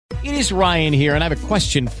It is Ryan here, and I have a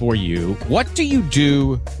question for you. What do you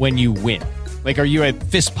do when you win? Like, are you a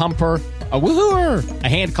fist pumper, a woohooer, a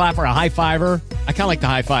hand clapper, a high fiver? I kind of like the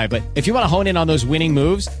high five, but if you want to hone in on those winning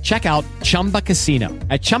moves, check out Chumba Casino.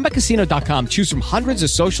 At ChumbaCasino.com, choose from hundreds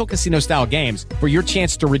of social casino-style games for your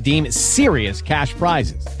chance to redeem serious cash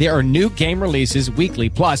prizes. There are new game releases weekly,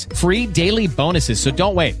 plus free daily bonuses. So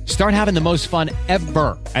don't wait. Start having the most fun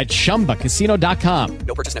ever at ChumbaCasino.com.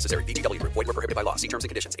 No purchase necessary. VGW Group. Void where prohibited by law. See terms and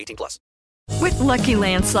conditions. 18+. With Lucky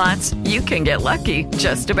Land Slots, you can get lucky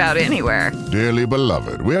just about anywhere. Dearly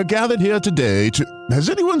beloved, we are gathered here today to... Has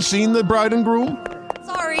anyone seen the bride and groom?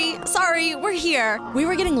 Sorry, we're here. We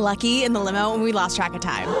were getting lucky in the limo and we lost track of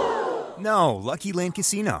time. No, Lucky Land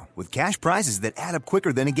Casino, with cash prizes that add up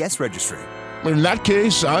quicker than a guest registry. In that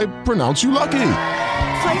case, I pronounce you lucky.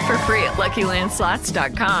 Play for free at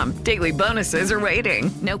LuckyLandSlots.com. Daily bonuses are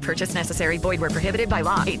waiting. No purchase necessary. Void where prohibited by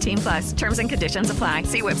law. 18+. Terms and conditions apply.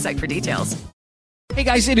 See website for details. Hey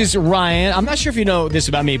guys, it is Ryan. I'm not sure if you know this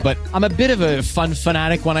about me, but I'm a bit of a fun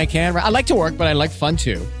fanatic when I can. I like to work, but I like fun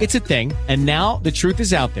too. It's a thing. And now the truth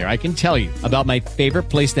is out there. I can tell you about my favorite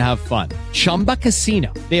place to have fun. Chumba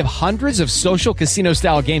Casino. They have hundreds of social casino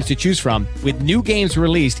style games to choose from with new games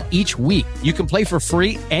released each week. You can play for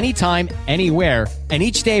free anytime, anywhere. And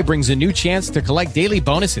each day brings a new chance to collect daily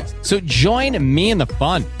bonuses. So join me in the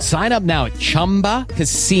fun. Sign up now at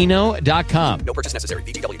ChumbaCasino.com. No purchase necessary.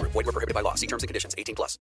 VGW Group. Void where prohibited by law. See terms and conditions. 18+.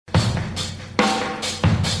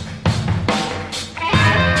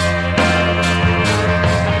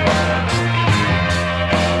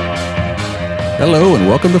 Hello and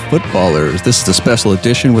welcome to Footballers. This is a special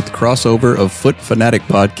edition with the crossover of FUT Fanatic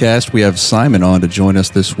podcast. We have Simon on to join us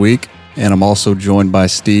this week, and I'm also joined by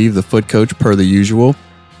Steve, the FUT coach, per the usual.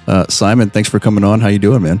 Simon, thanks for coming on. How you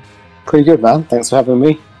doing, man? Pretty good, man. Thanks for having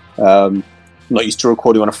me. Not used to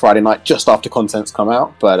recording on a Friday night just after content's come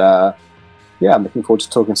out, but yeah, I'm looking forward to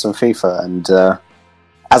talking some FIFA. And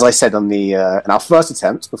as I said on the in our first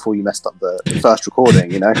attempt, before you messed up the first recording,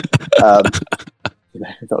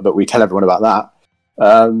 that we tell everyone about that.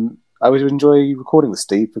 I would enjoy recording with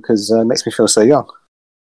Steve because it makes me feel so young.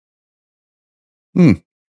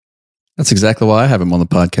 That's exactly why I have him on the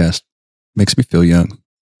podcast. Makes me feel young.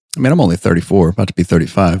 I mean, I'm only 34, about to be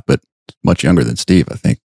 35, but much younger than Steve, I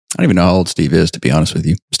think. I don't even know how old Steve is, to be honest with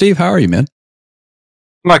you. Steve, how are you, man?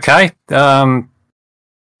 I'm okay. Amped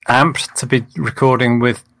to be recording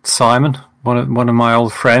with Simon, one of my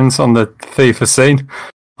old friends on the FIFA scene.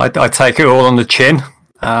 I take it all on the chin,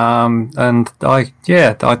 and I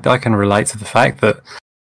can relate to the fact that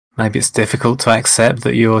maybe it's difficult to accept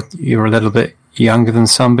that you're a little bit younger than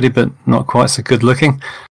somebody, but not quite so good looking.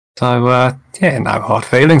 So no hard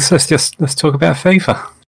feelings. Let's talk about FIFA.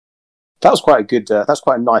 That was quite a good. That's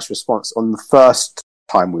quite a nice response on the first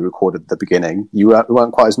time we recorded at the beginning. You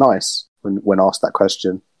weren't quite as nice when asked that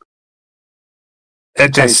question.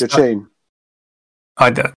 Change your tune.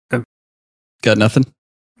 I don't. Got nothing?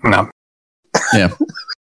 No. Yeah.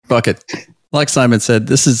 Fuck it. Like Simon said,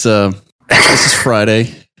 this is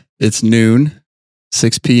Friday. It's noon,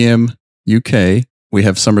 6 p.m. UK. We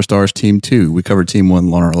have Summer Stars Team 2. We covered Team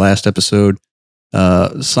 1 on our last episode.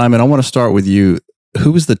 Simon, I want to start with you.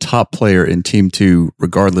 Who is the top player in Team 2,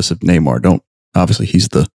 regardless of Neymar? Obviously he's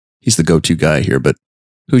the go-to guy here, but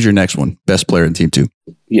who's your next one? Best player in Team 2?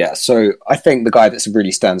 Yeah, so I think the guy that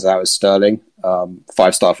really stands out is Sterling.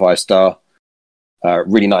 5-star.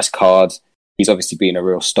 Really nice card. He's obviously been a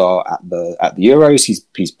real star at the Euros.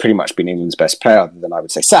 He's pretty much been England's best player, other than I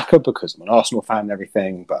would say Saka, because I'm an Arsenal fan and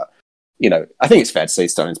everything. But I think it's fair to say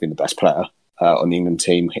Sterling's been the best player on the England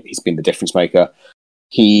team. He's been the difference maker.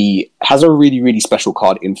 He has a really, really special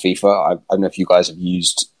card in FIFA. I don't know if you guys have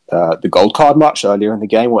used the gold card much earlier in the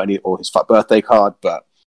game or his FUT birthday card, but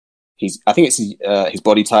I think it's his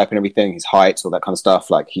body type and everything, his height, all that kind of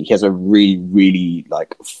stuff. Like he has a really, really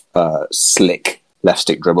slick left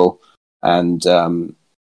stick dribble. And the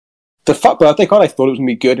FUT birthday card, I thought it was going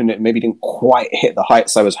to be good, and it maybe didn't quite hit the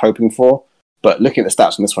heights I was hoping for. But looking at the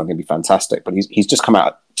stats on this one, it's going to be fantastic. But he's just come out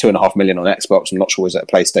at $2.5 million on Xbox. I'm not sure he's at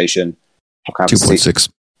PlayStation. 2.6.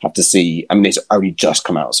 Have to see. I mean, it's only just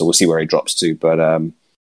come out, so we'll see where he drops to. But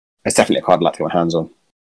it's definitely a card I'd like to get my hands on.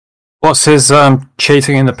 What's his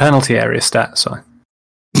cheating in the penalty area stat? Sorry.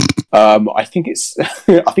 I think it's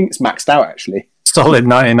maxed out actually. Solid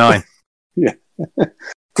 99. Yeah.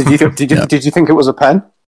 Did you think it was a pen?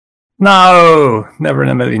 No, never in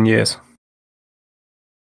a million years.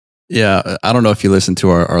 Yeah, I don't know if you listened to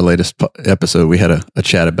our latest episode. We had a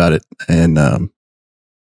chat about it, and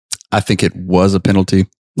I think it was a penalty,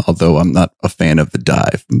 although I'm not a fan of the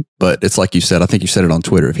dive. But it's like you said, I think you said it on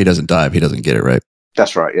Twitter, if he doesn't dive, he doesn't get it, right?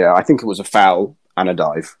 That's right, yeah. I think it was a foul and a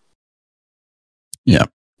dive. Yeah,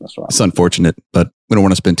 that's right. It's unfortunate, but we don't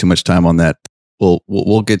want to spend too much time on that.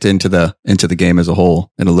 We'll get into the game as a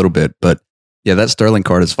whole in a little bit, but yeah, that Sterling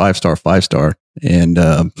card is 5-star, and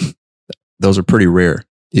those are pretty rare,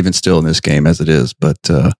 even still in this game as it is. But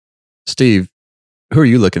Steve, who are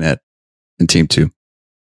you looking at in Team 2?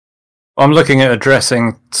 I'm looking at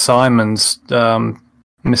addressing Simon's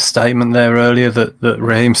misstatement there earlier that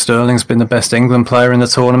Raheem Sterling's been the best England player in the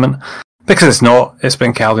tournament, because it's not. It's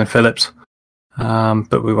been Calvin Phillips.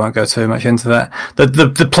 But we won't go too much into that.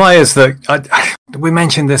 The players that we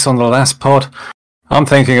mentioned this on the last pod. I'm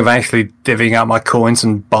thinking of actually divvying out my coins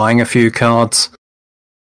and buying a few cards.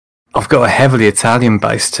 I've got a heavily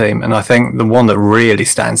Italian-based team, and I think the one that really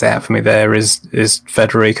stands out for me there is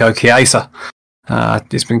Federico Chiesa.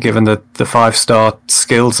 He's been given the 5-star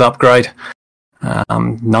skills upgrade.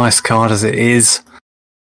 Nice card as it is.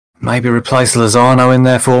 Maybe replace Lozano in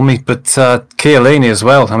there for me, but Chiellini as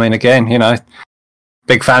well. I mean, again,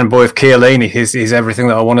 big fanboy of Chiellini. He's everything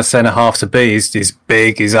that I want a centre half to be. He's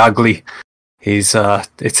big, he's ugly, he's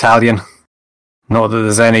Italian. Not that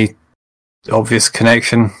there's any obvious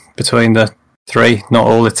connection between the three. Not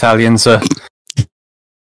all Italians are.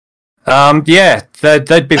 Yeah,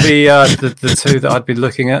 they'd be the two that I'd be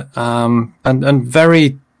looking at, and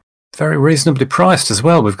very, very reasonably priced as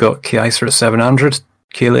well. We've got Chiesa at 700.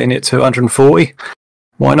 Chiellini at 240.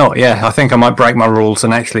 Why not? Yeah, I think I might break my rules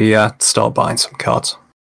and actually start buying some cards.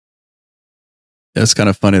 It's kind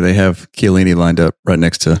of funny. They have Chiellini lined up right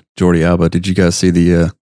next to Jordi Alba. Did you guys see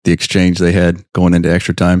the exchange they had going into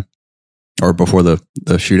extra time or before the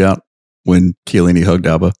shootout when Chiellini hugged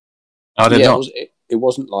Alba? I did not. It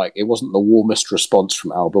wasn't the warmest response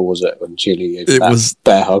from Alba, was it? When Chiellini was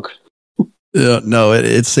bear hug. Yeah, no,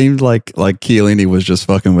 it seemed like Chiellini was just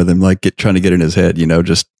fucking with him, like trying to get in his head,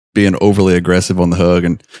 just being overly aggressive on the hug,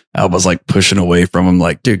 and Alba's like pushing away from him,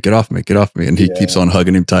 like, dude, get off me, and he keeps on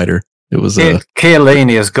hugging him tighter. It was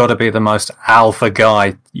Chiellini has got to be the most alpha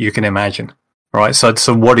guy you can imagine, right? So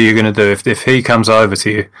what are you going to do if he comes over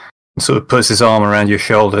to you and sort of puts his arm around your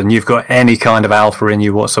shoulder, and you've got any kind of alpha in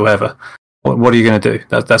you whatsoever? What are you going to do?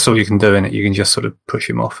 That's all you can do in it. You can just sort of push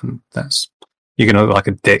him off, and you're going to look like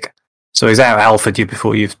a dick. So he's out alphaed you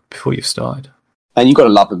before you've started. And you've got to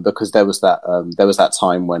love him, because there was that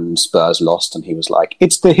time when Spurs lost, and he was like,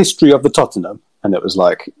 "It's the history of the Tottenham," and it was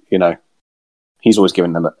like, he's always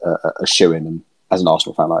given them a shoe in, and as an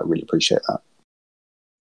Arsenal fan, I really appreciate that.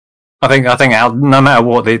 I think no matter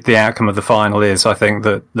what the outcome of the final is, I think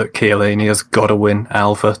that Chiellini has got to win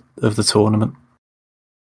alpha of the tournament.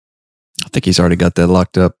 I think he's already got that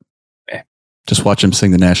locked up. Yeah. Just watch him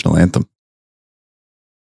sing the national anthem.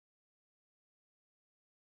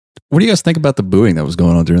 What do you guys think about the booing that was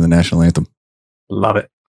going on during the national anthem? Love it.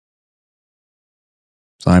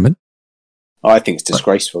 Simon? I think it's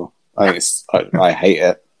disgraceful. I hate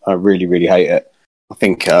it. I really, really hate it. I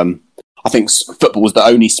think football was the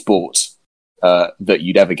only sport that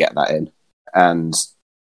you'd ever get that in, and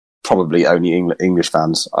probably only English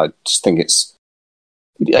fans. I just think it's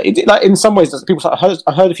like, in some ways, people. I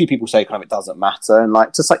heard a few people say kind of it doesn't matter, and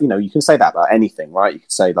like, just like, you can say that about anything, right? You can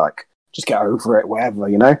say like, just get over it,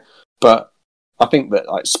 whatever, But I think that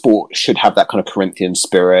like sport should have that kind of Corinthian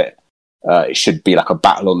spirit. It should be like a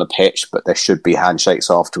battle on the pitch, but there should be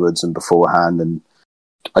handshakes afterwards and beforehand. And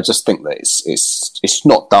I just think that it's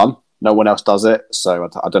not done. No one else does it, so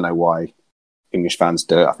I don't know why English fans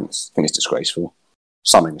do it. I think it's disgraceful.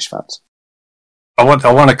 Some English fans. I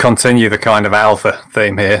want to continue the kind of alpha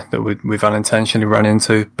theme here that we've unintentionally run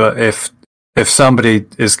into. But if somebody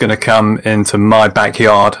is going to come into my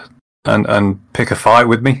backyard and pick a fight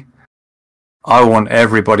with me, I want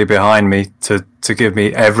everybody behind me to give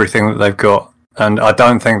me everything that they've got. And I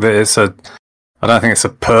don't think that it's a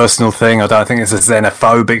personal thing. I don't think it's a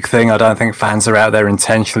xenophobic thing. I don't think fans are out there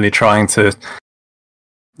intentionally trying to,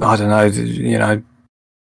 I don't know,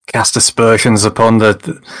 cast aspersions upon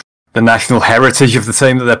the national heritage of the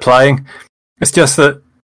team that they're playing. It's just that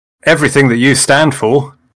everything that you stand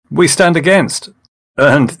for, we stand against.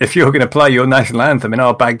 And if you're going to play your national anthem in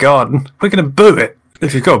our back garden, we're going to boo it.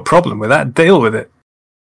 If you've got a problem with that, deal with it.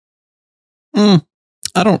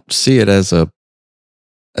 I don't see it as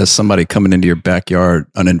somebody coming into your backyard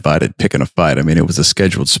uninvited picking a fight. I mean, it was a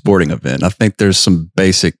scheduled sporting event. I think there's some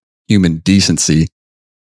basic human decency.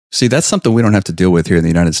 See, that's something we don't have to deal with here in the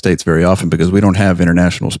United States very often, because we don't have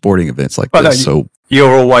international sporting events like this. No,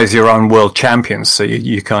 you're always your own world champions, so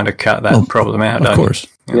you kind of cut that problem out, of course.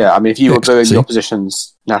 Yeah, I mean, if you were doing the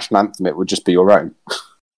opposition's national anthem, it would just be your own.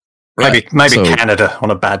 Maybe Canada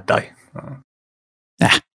on a bad day.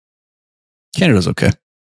 Canada's okay.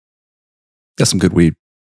 Got some good weed.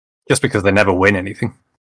 Just because they never win anything.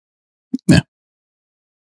 Yeah.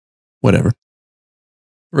 whatever.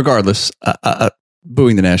 Regardless,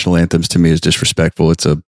 booing the national anthems to me is disrespectful.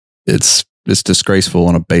 It's disgraceful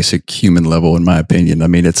on a basic human level, in my opinion. I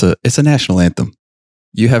mean, it's a national anthem.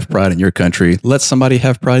 You have pride in your country. Let somebody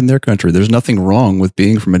have pride in their country. There's nothing wrong with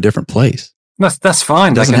being from a different place. That's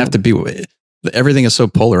fine. It doesn't have to be. Everything is so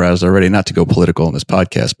polarized already. Not to go political on this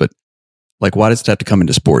podcast, but like, why does it have to come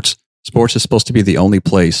into sports? Sports is supposed to be the only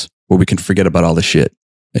place where we can forget about all the shit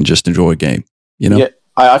and just enjoy a game. You know? Yeah,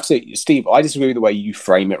 I have to say, Steve, I disagree with the way you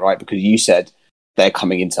frame it, right? Because you said they're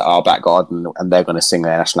coming into our back garden and they're going to sing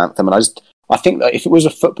their national anthem. And I think that if it was a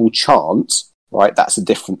football chant, right, that's a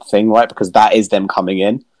different thing, right? Because that is them coming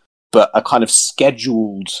in. But a kind of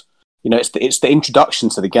scheduled, it's the introduction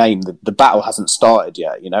to the game. The battle hasn't started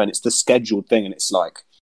yet, and it's the scheduled thing. And it's like,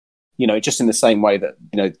 just in the same way that,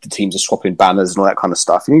 the teams are swapping banners and all that kind of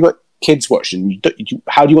stuff. And you've got kids watching.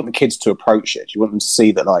 How do you want the kids to approach it? Do you want them to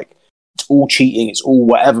see that, like, it's all cheating, it's all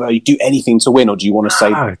whatever, you do anything to win? Or do you want to say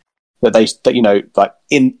that like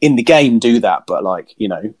in the game do that, but like,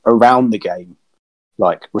 around the game,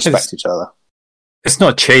 like, respect each other? It's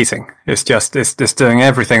not cheating. It's just doing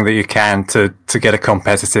everything that you can to get a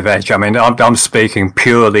competitive edge. I mean, I'm speaking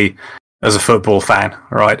purely as a football fan,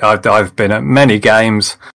 right? I've been at many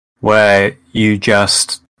games where you'll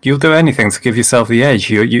do anything to give yourself the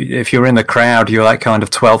edge. You if you're in the crowd, you're that kind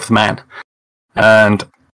of 12th man. And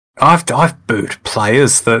I've booed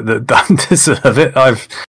players that don't deserve it. I've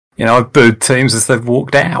booed teams as they've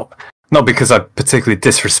walked out. Not because I particularly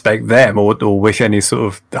disrespect them or wish any sort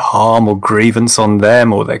of harm or grievance on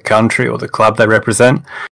them or their country or the club they represent.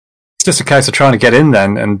 It's just a case of trying to get in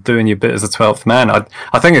then and doing your bit as a 12th man.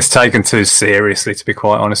 I think it's taken too seriously, to be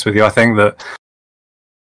quite honest with you. I think that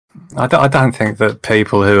I don't think that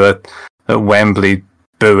people who are at Wembley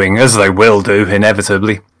booing, as they will do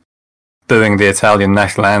inevitably, booing the Italian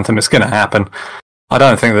national anthem, it's going to happen. I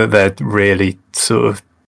don't think that they're really sort of,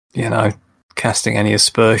 casting any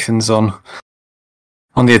aspersions on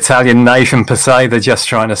the Italian nation per se. They're just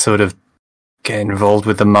trying to sort of get involved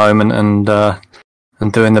with the moment and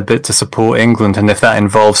doing the bit to support England. And if that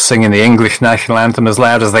involves singing the English national anthem as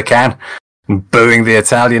loud as they can and booing the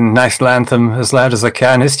Italian national anthem as loud as they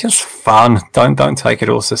can, it's just fun. Don't take it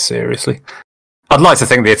all so seriously. I'd like to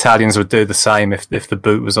think the Italians would do the same if the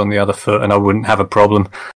boot was on the other foot, and I wouldn't have a problem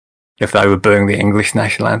if they were booing the English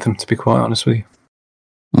national anthem, to be quite honest with you.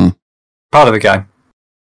 Part of the game.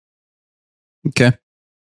 Okay.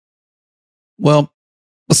 Well,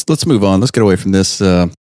 let's move on. Let's get away from this.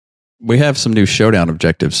 We have some new showdown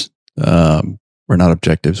objectives. Or not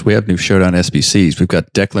objectives. We have new showdown SBCs. We've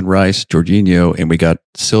got Declan Rice, Jorginho, and we got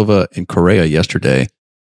Silva and Correa yesterday.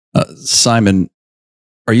 Simon,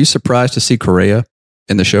 are you surprised to see Correa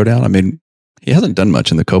in the showdown? I mean, he hasn't done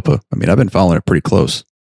much in the Copa. I mean, I've been following it pretty close.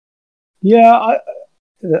 Yeah,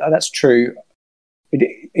 that's true.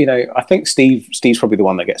 I think Steve's probably the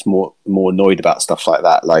one that gets more annoyed about stuff like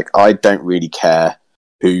that. Like, I don't really care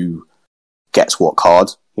who gets what card.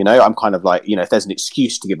 I'm kind of like, if there's an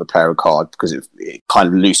excuse to give a player a card because it kind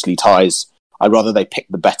of loosely ties, I'd rather they pick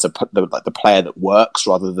the better, the player that works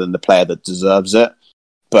rather than the player that deserves it.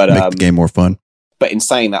 But make the game more fun. But in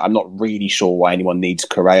saying that, I'm not really sure why anyone needs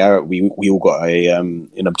Correa. We all got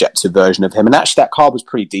an objective version of him, and actually that card was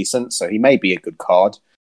pretty decent, so he may be a good card.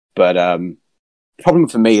 But the problem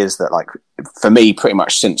for me is that, like, for me, pretty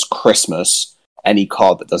much since Christmas, any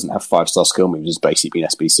card that doesn't have 5-star skill moves has basically been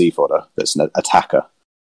SBC fodder. That's an attacker.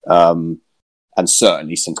 And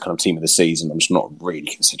certainly since kind of team of the season, I'm just not really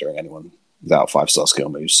considering anyone without 5-star skill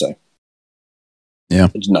moves. So yeah,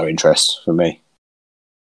 there's no interest for me.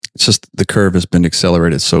 It's just the curve has been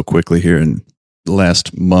accelerated so quickly here in the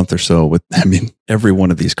last month or so. Every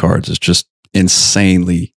one of these cards is just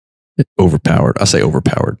insanely overpowered. I say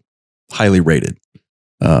overpowered, highly rated.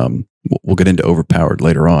 We'll get into overpowered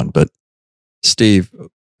later on, but Steve,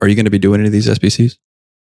 are you going to be doing any of these SBCs?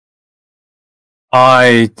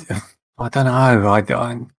 I don't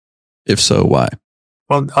know. If so, why?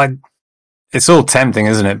 Well, it's all tempting,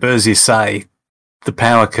 isn't it? But as you say, the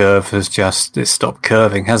power curve has it's stopped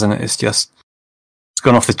curving, hasn't it? It's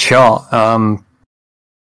gone off the chart. I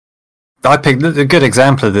picked a good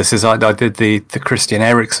example of this is I did the Christian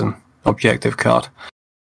Eriksen objective card,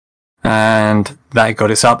 and that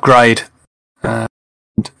got its upgrade, and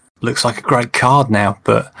looks like a great card now.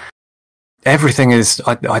 But everything is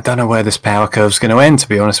I don't know where this power curve's going to end, to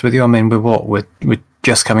be honest with you. I mean, we're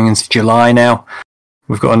just coming into July now.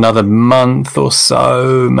 We've got another month or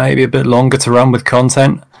so, maybe a bit longer to run with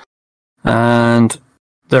content, and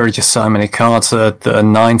there are just so many cards that are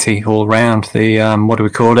 90 all round. The what do we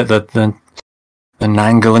call it? The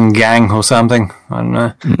Nangle and Gang or something. I don't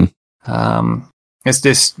know. It's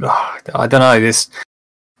this. I don't know this.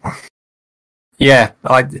 Yeah,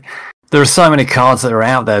 there are so many cards that are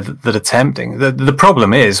out there that are tempting. The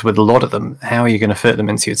problem is with a lot of them, how are you going to fit them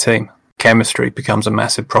into your team? Chemistry becomes a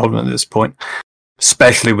massive problem at this point,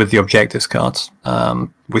 especially with the objectives cards.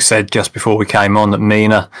 We said just before we came on that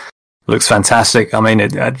Mina looks fantastic. I mean,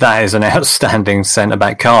 that is an outstanding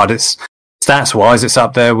centre-back card. It's stats-wise, it's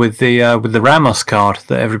up there with the Ramos card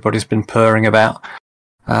that everybody's been purring about.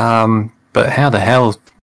 But how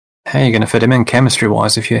are you going to fit him in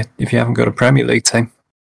chemistry-wise if you haven't got a Premier League team?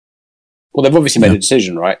 Well, they've obviously made a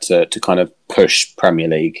decision, right, to kind of push Premier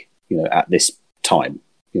League, at this time,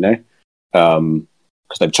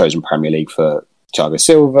 because they've chosen Premier League for Thiago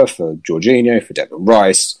Silva, for Jorginho, for Declan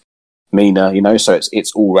Rice, Mina, so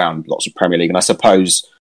it's all round lots of Premier League, and I suppose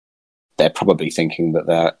they're probably thinking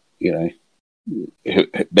that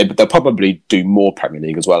they'll probably do more Premier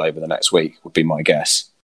League as well over the next week, would be my guess,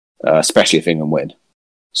 especially if England win.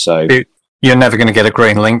 So you're never going to get a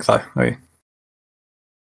green link, though, are you?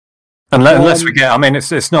 Unless we get, I mean,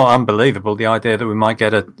 it's not unbelievable, the idea that we might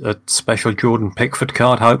get a special Jordan Pickford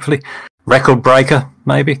card, hopefully. Record breaker,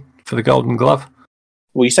 maybe, for the Golden Glove.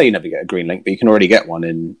 Well, you say you never get a green link, but you can already get one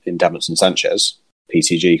in Davinson Sanchez,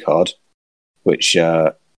 PCG card, which,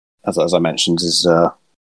 as I mentioned, is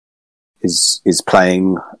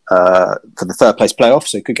playing for the third place playoff,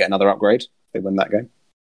 so he could get another upgrade if they win that game.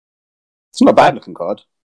 It's not a bad looking card,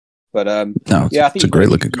 but I think it's a great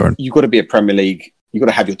looking card. You've got to be a Premier League. You've got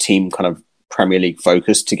to have your team kind of Premier League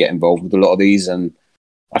focused to get involved with a lot of these, and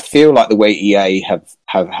I feel like the way EA have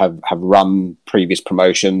run previous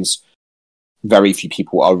promotions, very few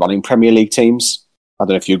people are running Premier League teams. I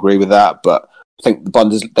don't know if you agree with that, but I think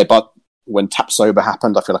when Tap Sober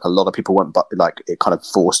happened, I feel like a lot of people went, but like it kind of not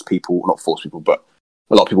forced people, but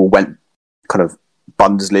a lot of people went kind of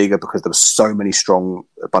Bundesliga because there were so many strong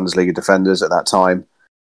Bundesliga defenders at that time.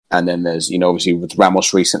 And then there's, obviously with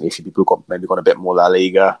Ramos recently, a few people got a bit more La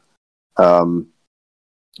Liga. I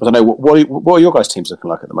don't know, what are your guys' teams looking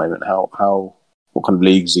like at the moment? What kind of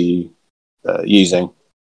leagues are you using?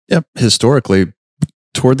 Yep, historically,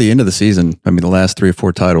 toward the end of the season, I mean, the last 3 or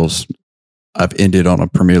 4 titles, I've ended on a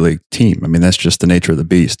Premier League team. I mean, that's just the nature of the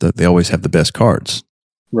beast. That they always have the best cards,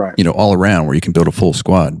 right? All around where you can build a full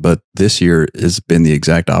squad. But this year has been the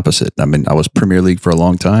exact opposite. I mean, I was Premier League for a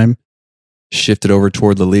long time, shifted over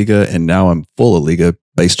toward La Liga, and now I'm full of Liga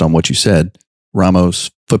based on what you said.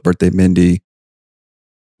 Ramos, Foot Birthday Mendy,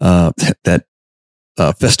 that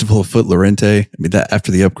Festival of Foot Lorente. I mean, that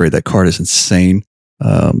after the upgrade, that card is insane.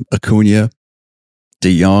 Acuna,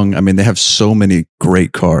 De Jong. I mean, they have so many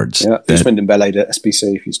great cards. Yeah, Usman Dembele to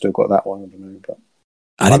SBC if you still got that one. I don't know, but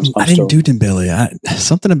I didn't do Dembele.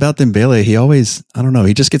 Something about Dembele, he always, I don't know,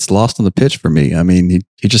 he just gets lost on the pitch for me. I mean,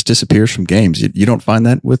 he just disappears from games. You don't find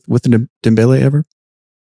that with Dembele ever?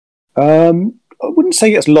 I wouldn't say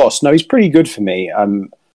he gets lost. No, he's pretty good for me.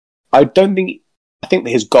 I think that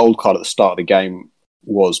his gold card at the start of the game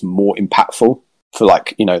was more impactful for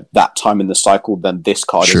that time in the cycle than this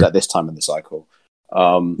card is at this time in the cycle.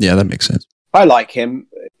 Yeah, that makes sense. I like him.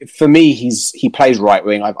 For me, he plays right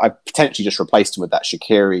wing. I potentially just replaced him with that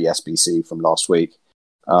Shaqiri SBC from last week.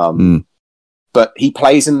 But he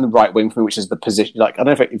plays in the right wing for me, which is the position. I don't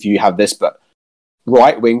know if you have this, but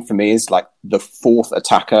right wing for me is like the 4th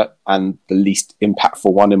attacker and the least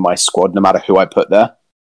impactful one in my squad, no matter who I put there.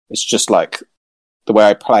 It's just like the way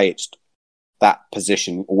I play. That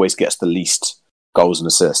position always gets the least goals and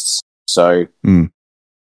assists. So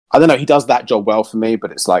I don't know. He does that job well for me,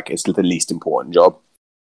 but it's the least important job.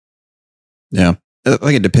 Yeah, I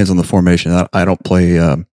think it depends on the formation. I don't play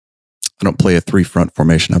a 3-front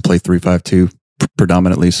formation. I play 3-5-2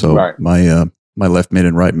 predominantly. So my left mid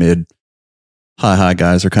and right mid high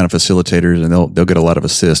guys are kind of facilitators, and they'll get a lot of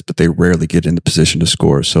assists, but they rarely get into position to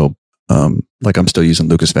score. So I'm still using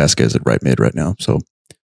Lucas Vasquez at right mid right now. So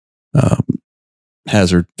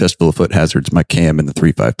Hazard, Festival of Foot Hazard's my cam in the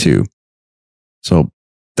 3-5-2. So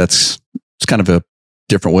it's kind of a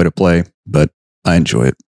different way to play, but I enjoy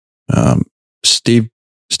it. Steve,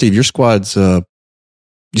 your squad's you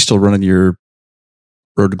still running your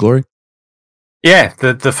Road to Glory? Yeah,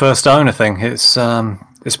 the first owner thing.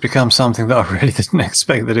 It's become something that I really didn't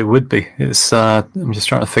expect that it would be. I'm just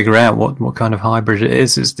trying to figure out what kind of hybrid it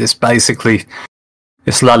is. It's basically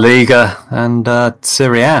it's La Liga and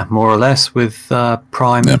Serie A more or less with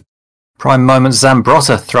prime moment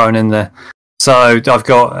Zambrotta thrown in there. So I've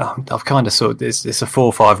kind of sort of it's a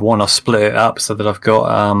 4-5-1. I've split it up so that I've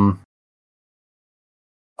got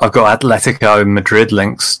Atletico Madrid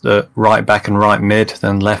links at right back and right mid,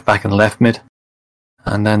 then left back and left mid,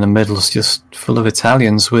 and then the middle's just full of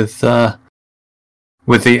Italians with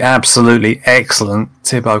with the absolutely excellent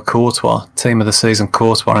Thibaut Courtois, team of the season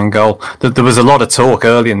Courtois in goal. There was a lot of talk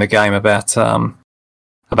early in the game about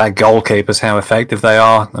goalkeepers, how effective they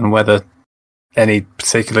are, and whether any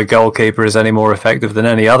particular goalkeeper is any more effective than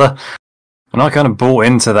any other. And I kind of bought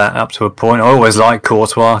into that up to a point. I always liked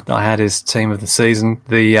Courtois. I had his team of the season,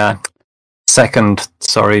 the second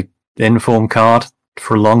inform card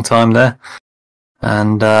for a long time there.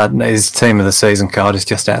 And his team of the season card is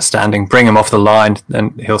just outstanding. Bring him off the line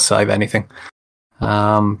and he'll save anything.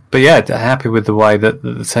 But yeah, happy with the way that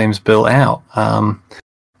the team's built out.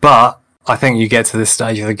 But I think you get to this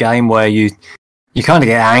stage of the game where you kind of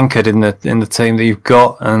get anchored in the team that you've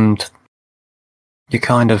got, and you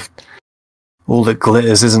kind of, all that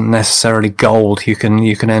glitters isn't necessarily gold. You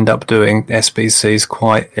can end up doing SBCs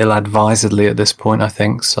quite ill-advisedly at this point, I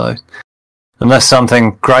think. So unless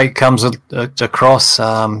something great comes across,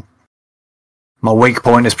 my weak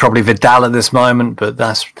point is probably Vidal at this moment, but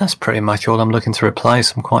that's pretty much all I'm looking to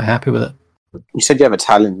replace. I'm quite happy with it. You said you have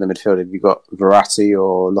Italian in the midfield. Have you got Verratti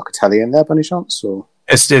or Locatelli in there by any chance? Or?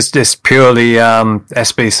 It's purely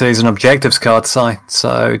SBCs and objectives card side.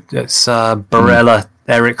 So it's Barella,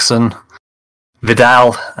 Ericsson,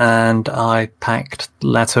 Vidal, and I packed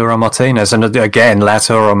Lautaro Martinez. And again,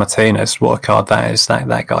 Lautaro Martinez, what a card that is.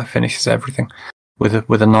 That guy finishes everything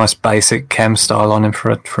with a nice basic chem style on him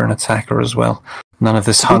for an attacker as well. None of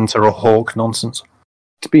this Hunter or Hawk nonsense.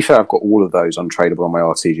 To be fair, I've got all of those untradeable on my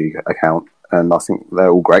RTG account, and I think they're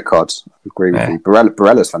all great cards. I agree with you.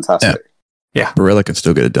 Barella's fantastic. Yeah, Barella can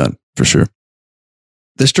still get it done, for sure.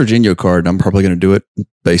 This Jorginho card, I'm probably going to do it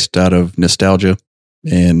based out of nostalgia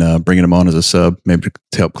and bringing him on as a sub, maybe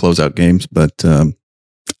to help close out games. But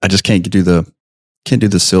I just can't do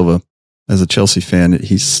the Silva. As a Chelsea fan,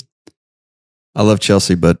 I love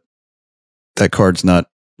Chelsea, but that card's not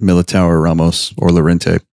Militao or Ramos or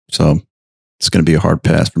Llorente. So it's going to be a hard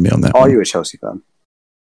pass for me on that. Are you a Chelsea fan?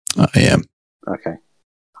 I am. Okay.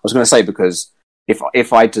 I was going to say, because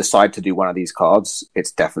if I decide to do one of these cards,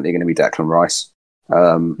 it's definitely going to be Declan Rice.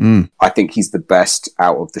 I think he's the best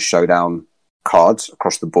out of the showdown cards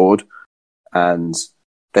across the board, and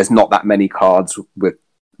there's not that many cards with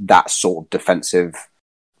that sort of defensive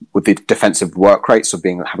work rates of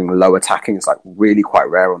having low attacking. It's like really quite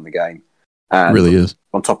rare on the game. And it really is.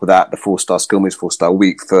 On top of that, the 4-star skill moves, 4-star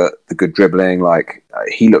weak foot, the good dribbling,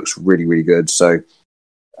 he looks really, really good. So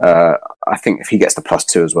I think if he gets the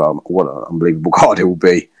 +2 as well, what an unbelievable card it will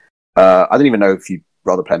be. I don't even know if you'd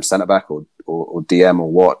rather play him centre back or DM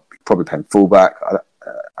or what. Probably play him full back.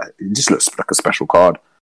 It just looks like a special card.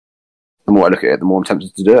 The more I look at it, the more I'm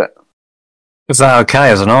tempted to do it. Is that okay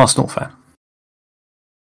as an Arsenal fan?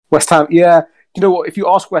 West Ham, yeah. You know what? If you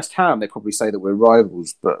ask West Ham, they probably say that we're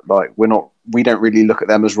rivals, but we're not. We don't really look at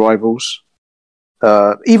them as rivals.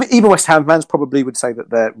 Even West Ham fans probably would say that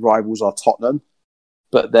their rivals are Tottenham,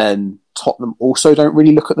 but then Tottenham also don't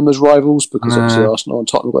really look at them as rivals, because obviously Arsenal and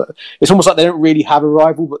Tottenham. It's almost like they don't really have a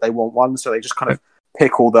rival, but they want one, so they just kind of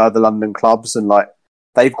pick all the other London clubs, and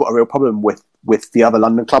they've got a real problem with the other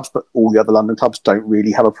London clubs, but all the other London clubs don't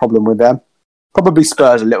really have a problem with them. Probably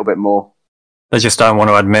Spurs a little bit more. They just don't want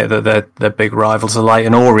to admit that their big rivals are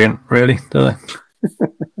Leyton Orient, really, do they?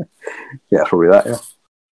 Yeah, probably that. Yeah.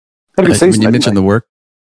 When you mentioned the work,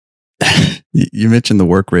 you mentioned the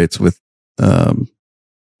work rates with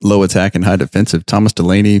low attack and high defensive. Thomas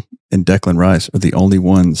Delaney and Declan Rice are the only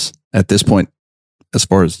ones at this point, as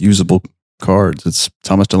far as usable cards. It's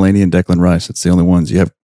Thomas Delaney and Declan Rice. It's the only ones. You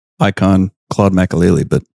have Icon, Claude Makelele,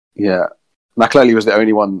 but yeah. Makelele was the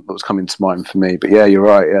only one that was coming to mind for me, but yeah, you're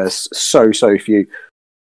right. Yeah, it's so few.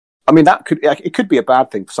 I mean, it could be a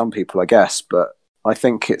bad thing for some people, I guess, but I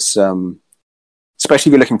think it's especially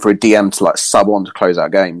if you're looking for a DM to sub on to close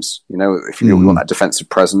out games. You know, if you want that defensive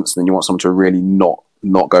presence, then you want someone to really not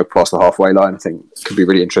go past the halfway line. I think it could be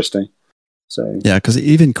really interesting. So yeah, because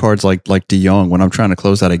even cards like De Jong, when I'm trying to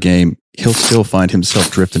close out a game, he'll still find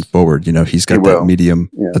himself drifting forward. You know, he's got that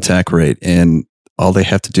medium attack rate, and all they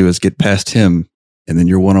have to do is get past him, and then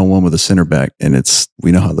you're one-on-one with a center back, and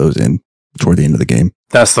we know how those end toward the end of the game.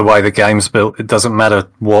 That's the way the game's built. It doesn't matter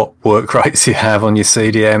what work rates you have on your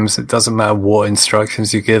CDMs. It doesn't matter what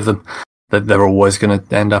instructions you give them. That they're always going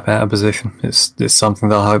to end up out of position. It's something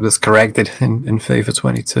that I hope that's corrected in FIFA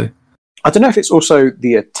 22. I don't know if it's also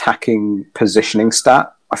the attacking positioning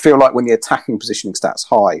stat. I feel like when the attacking positioning stat's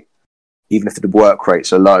high, even if the work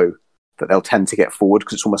rates are low, that they'll tend to get forward,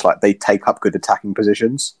 because it's almost like they take up good attacking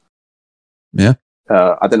positions. Yeah.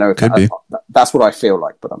 I don't know if that's what I feel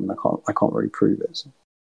like, but I mean, I can't really prove it. So.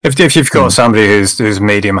 If you've got somebody who's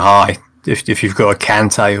medium high, if you've got a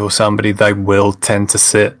Kante or somebody, they will tend to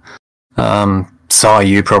sit Si,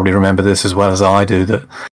 you probably remember this as well as I do, that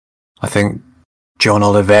I think John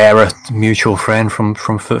Oliveira, mutual friend from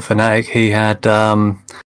FUT Fanatic, he had Vieira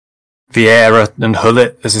and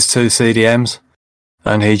Hullet as his two CDMs,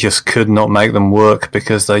 and he just could not make them work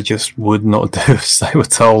because they just would not do as they were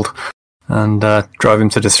told, and drove him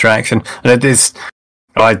to distraction. And it is,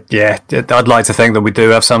 I'd like to think that we do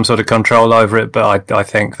have some sort of control over it, but I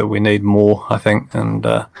think that we need more, I think, and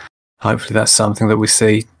hopefully that's something that we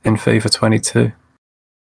see in FIFA 22.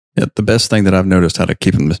 Yeah, the best thing that I've noticed how to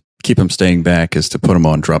keep them staying back is to put them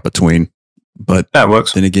on drop between. But that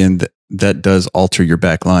works. Then again, that does alter your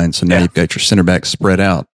back line. So now you've got your center back spread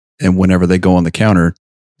out, and whenever they go on the counter,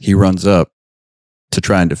 he runs up to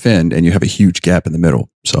try and defend, and you have a huge gap in the middle.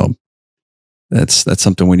 So that's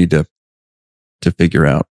something we need to figure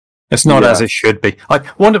out. It's not as it should be.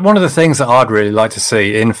 One of the things that I'd really like to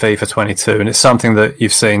see in FIFA 22, and it's something that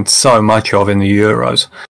you've seen so much of in the Euros.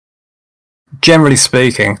 Generally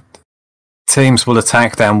speaking, teams will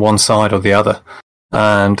attack down one side or the other.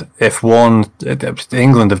 And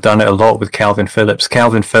England have done it a lot with Calvin Phillips.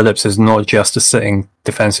 Calvin Phillips is not just a sitting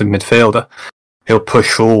defensive midfielder. He'll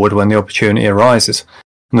push forward when the opportunity arises.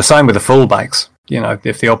 And the same with the fullbacks. You know,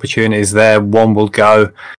 if the opportunity is there, one will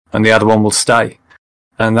go and the other one will stay.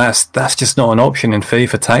 And that's just not an option in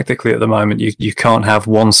FIFA tactically at the moment. You can't have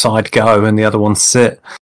one side go and the other one sit.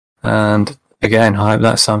 And again, I hope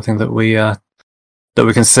that's something that we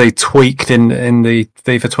can see tweaked in the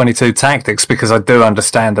FIFA 22 tactics, because I do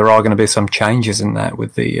understand there are going to be some changes in that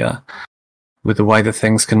with the way that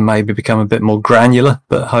things can maybe become a bit more granular,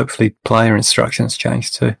 but hopefully player instructions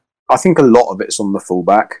change too. I think a lot of it's on the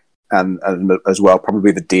fullback and as well,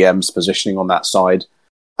 probably the DM's positioning on that side.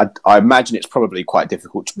 I imagine it's probably quite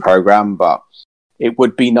difficult to program, but it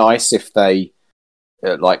would be nice if they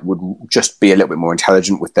would just be a little bit more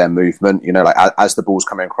intelligent with their movement. You know, like as the ball's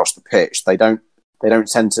coming across the pitch, they don't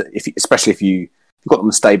tend to, especially if you've got them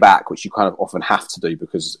to stay back, which you kind of often have to do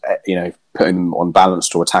because putting them on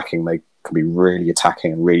balanced or attacking, they can be really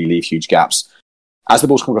attacking and really leave huge gaps. As the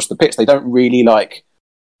ball's coming across the pitch, they don't really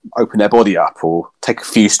open their body up or take a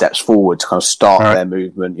few steps forward to kind of start their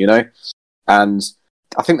movement, and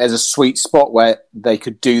I think there's a sweet spot where they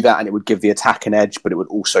could do that and it would give the attack an edge, but it would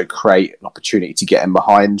also create an opportunity to get in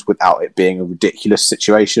behind without it being a ridiculous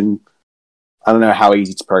situation. I don't know how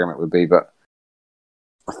easy to program it would be, but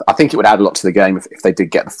I think it would add a lot to the game if they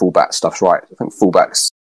did get the fullback stuff right. I think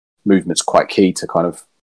fullback's movement's quite key to kind of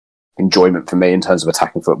enjoyment for me in terms of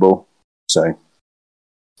attacking football. So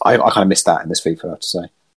I kind of missed that in this FIFA, I have to say,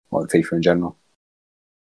 or in FIFA in general.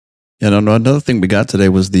 Yeah, another thing we got today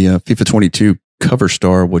was the FIFA 22 cover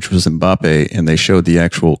star, which was Mbappe, and they showed the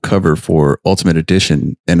actual cover for Ultimate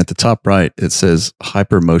Edition. And at the top right, it says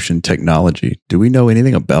Hypermotion Technology. Do we know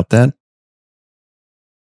anything about that?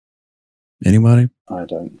 Anybody? I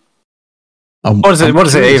don't. What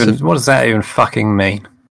does that even fucking mean?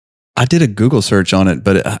 I did a Google search on it,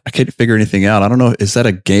 but I can't figure anything out. I don't know. Is that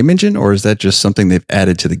a game engine or is that just something they've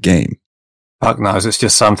added to the game? Fuck knows. It's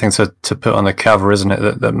just something to put on the cover, isn't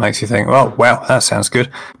it? That makes you think, oh, wow, that sounds good.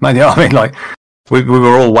 Maybe, I mean, we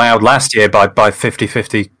were all wowed last year by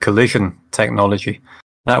 50-50 collision technology.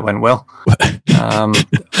 That went well.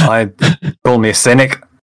 I call me a cynic.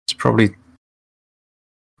 It's probably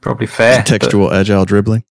fair. Textual agile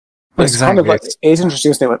dribbling. It's exactly. kind of it's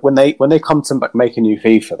interesting, isn't it? When they come to make a new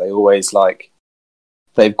FIFA, they always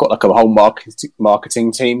they've got a whole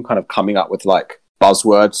marketing team kind of coming up with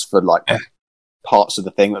buzzwords for parts of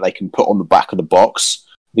the thing that they can put on the back of the box.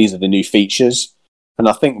 These are the new features, and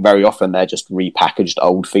I think very often they're just repackaged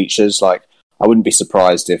old features. I wouldn't be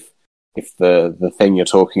surprised if the thing you're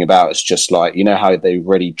talking about is just how they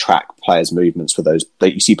already track players' movements for those.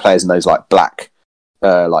 You see players in those black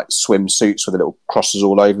swimsuits with the little crosses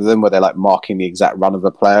all over them, where they're marking the exact run of a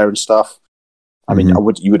player and stuff. I mean,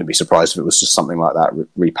 you wouldn't be surprised if it was just something like that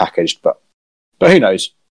repackaged, but who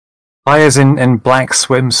knows? Players in black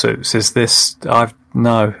swimsuits. Is this?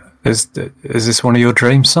 Is this one of your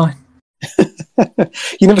dreams, Si?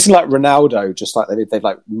 You never seen Ronaldo? Just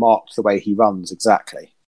they've marked the way he runs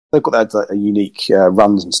exactly. They've got that unique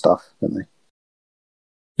runs and stuff, don't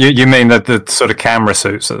they? You mean the sort of camera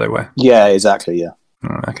suits that they wear? Yeah, exactly. Yeah.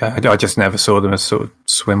 Okay, I just never saw them as sort of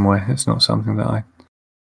swimwear. It's not something that I.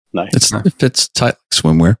 No, it fits tight like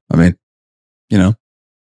swimwear. I mean,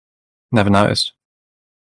 never noticed.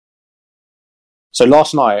 So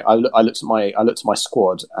last night I looked at my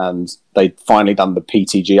squad and they'd finally done the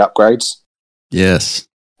PTG upgrades. Yes.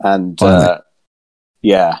 And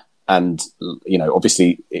and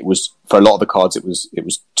obviously it was for a lot of the cards it was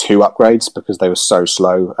 2 upgrades because they were so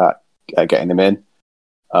slow at getting them in.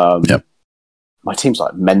 Yep. My team's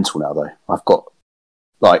mental now though. I've got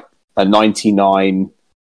like a 99,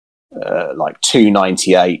 like 2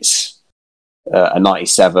 98s, a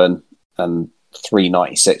 97, and 3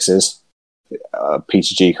 96s.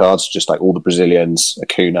 PTG cards, just like all the Brazilians,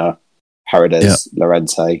 Acuna, Paredes,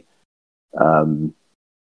 Llorente, and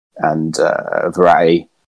Verratti.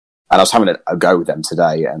 And I was having a go with them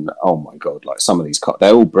today, and oh my god, like some of these cards,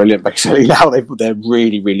 they're all brilliant basically now. They're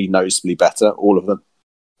really, really noticeably better, all of them.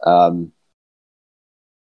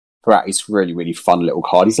 Verratti's really, really fun little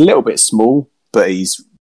card. He's a little bit small, but he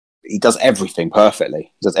does everything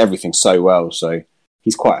perfectly. He does everything so well, so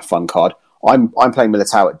he's quite a fun card. I'm playing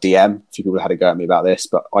Militao at DM. A few people had a go at me about this,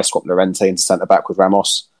 but I swapped Llorente into centre back with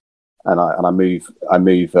Ramos, and I move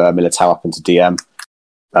Militao up into DM,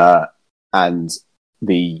 and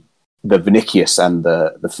the Vinicius and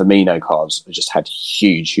the Firmino cards just had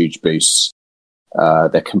huge boosts.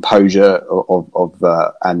 Their composure of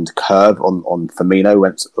and curve on Firmino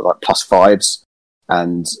went like +5s,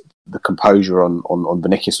 and the composure on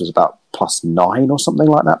Vinicius was about +9 or something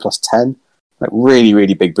like that, +10. Like really,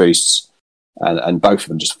 really big boosts. And both of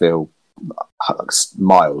them just feel like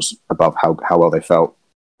miles above how well they felt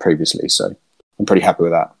previously. So I'm pretty happy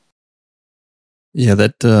with that. Yeah,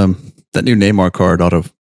 that new Neymar card ought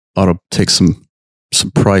to take some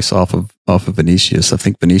price off of Vinicius. I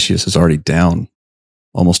think Vinicius is already down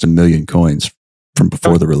almost 1 million coins from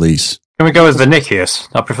before the release. Can we go with Vinicius?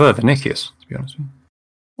 I prefer Vinicius, to be honest with you.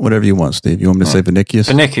 Whatever you want, Steve. You want me to say Vinicius?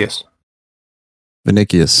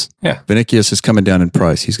 Vinicius. Yeah. Vinicius is coming down in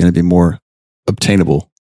price. He's going to be more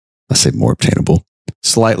obtainable. I say more obtainable.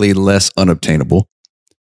 Slightly less unobtainable.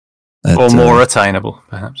 Or more attainable,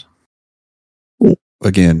 perhaps.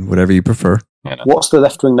 Again, whatever you prefer. Yeah, no. What's the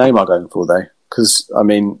left-wing Neymar going for, though? Because, I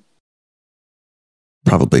mean...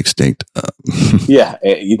 Probably extinct. Yeah,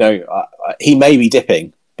 he may be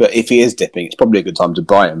dipping, but if he is dipping, it's probably a good time to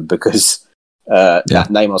buy him, because that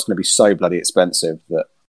Neymar's going to be so bloody expensive that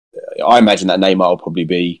I imagine that Neymar will probably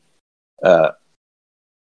be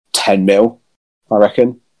 10 mil, I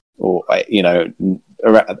reckon, or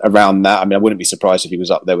around that. I mean, I wouldn't be surprised if he was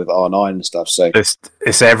up there with R9 and stuff. So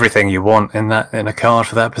it's everything you want in a card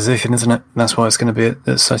for that position, isn't it? That's why it's going to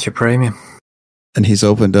be at such a premium. And he's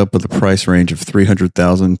opened up with a price range of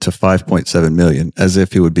 300,000 to 5.7 million, as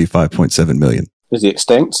if he would be 5.7 million. Is he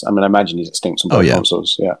extinct? I mean, I imagine he's extinct on both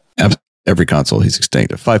consoles. Yeah, every console he's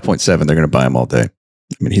extinct. At 5.7, they're going to buy him all day. I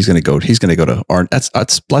mean, he's going to go to R.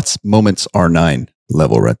 That's Moments R9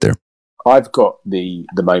 level right there. I've got the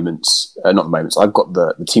moments, not the moments. I've got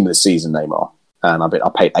the team of the season Neymar, and I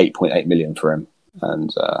paid 8.8 million for him,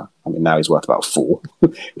 and I mean now he's worth about 4,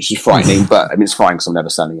 which is frightening. But I mean it's fine because I'm never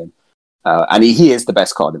selling him. And he is the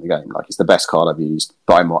best card in the game. Like, it's the best card I've used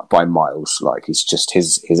by miles. Like, it's just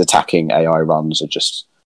his attacking AI runs are just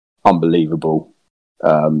unbelievable.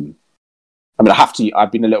 I mean,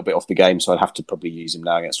 I've been a little bit off the game, so I'd have to probably use him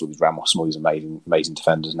now against all these Ramos and all these amazing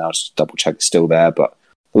defenders now, just to double check it's still there. But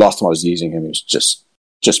the last time I was using him, it was just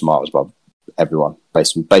miles above everyone,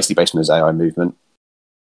 basically based on his AI movement.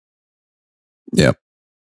 Yeah.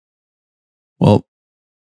 Well,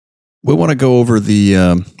 we want to go over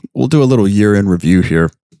we'll do a little year-end review here. A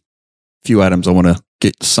few items I want to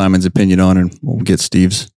get Simon's opinion on, and we'll get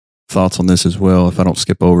Steve's thoughts on this as well, if I don't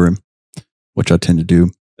skip over him, which I tend to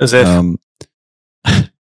do. As if.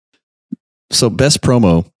 So, best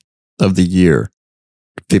promo of the year,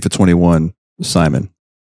 FIFA 21, Simon.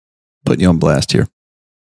 Putting you on blast here.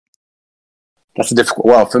 That's a difficult.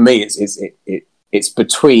 Well, for me, it's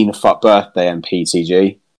between FUT Birthday and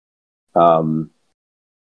PTG.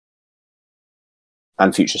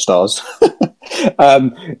 And Future Stars. For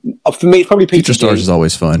me, it's probably PTG. Future Stars is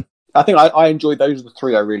always fun. I think I enjoy those are the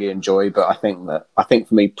 3 I really enjoy, but I think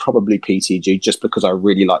for me probably PTG, just because I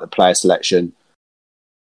really like the player selection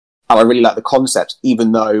and I really like the concept,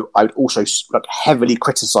 even though I would also heavily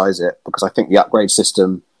criticize it because I think the upgrade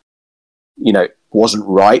system, wasn't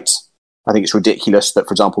right. I think it's ridiculous that,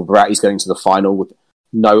 for example, Verratti's going to the final with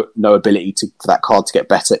no ability for that card to get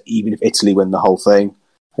better, even if Italy win the whole thing.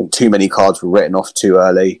 I think too many cards were written off too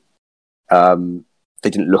early. They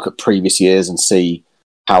didn't look at previous years and see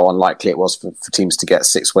how unlikely it was for teams to get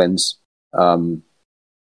 6 wins. But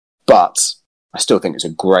I still think it's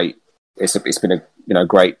been a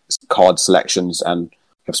great card selections, and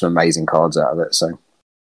have some amazing cards out of it. So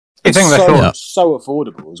it's so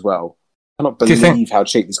affordable as well. I cannot believe how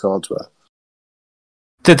cheap these cards were.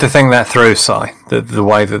 Did they think that through, Si? The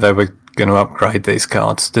way that they were going to upgrade these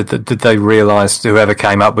cards? Did they realise, whoever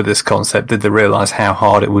came up with this concept, did they realise how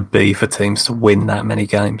hard it would be for teams to win that many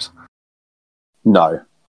games? No,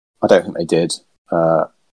 I don't think they did.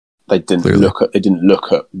 They didn't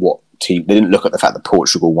look at what team. They didn't look at the fact that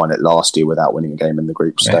Portugal won it last year without winning a game in the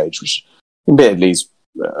group stage, which admittedly is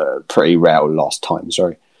pretty rare. Last time,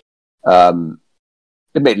 sorry.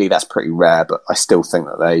 Admittedly, that's pretty rare, but I still think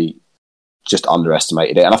that they just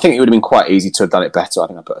underestimated it. And I think it would have been quite easy to have done it better. I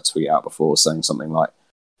think I put a tweet out before saying something like,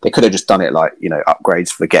 they could have just done it like, upgrades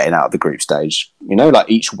for getting out of the group stage. Like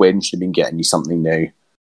each win should have been getting you something new.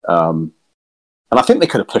 And I think they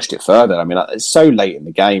could have pushed it further. I mean, it's so late in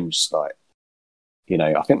the game, just like,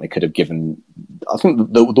 I think they could have given, I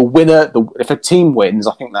think the winner, if a team wins,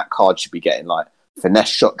 I think that card should be getting like finesse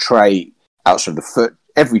shot trait, outside of the foot,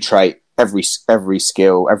 every trait, every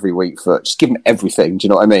skill, every weak foot, just give them everything. Do you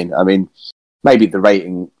know what I mean? I mean, maybe the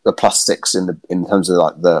rating, the +6 in terms of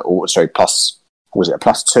like plus, was it a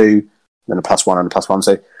 +2, then a +1 and a +1?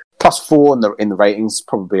 So +4 in the ratings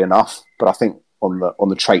probably enough, but I think on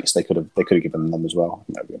the traits they could have given them as well. I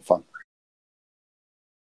think that would be fun.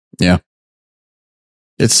 Yeah,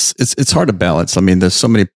 it's hard to balance. I mean, there's so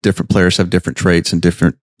many different players have different traits and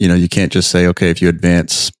different. You can't just say, okay, if you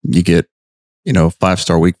advance, you get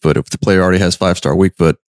 5-star weak foot. If the player already has 5-star weak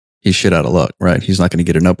foot, he's shit out of luck, right? He's not going to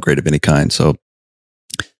get an upgrade of any kind. So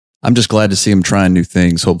I'm just glad to see him trying new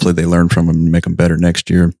things. Hopefully they learn from him and make them better next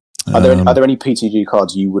year. Are there any PTG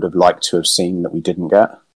cards you would have liked to have seen that we didn't get?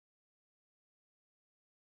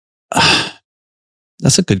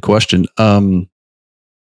 That's a good question. Stop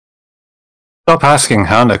asking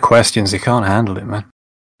Hunter questions. He can't handle it, man.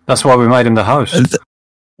 That's why we made him the host.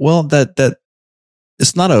 Well, that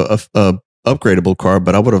it's not a upgradable card,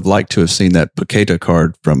 but I would have liked to have seen that Paqueta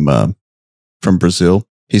card from Brazil.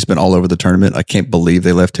 He's been all over the tournament. I can't believe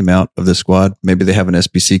they left him out of this squad. Maybe they have an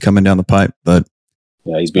SBC coming down the pipe, but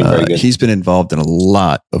yeah, he's been very good. He's been involved in a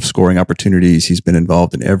lot of scoring opportunities. He's been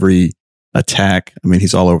involved in every attack. I mean,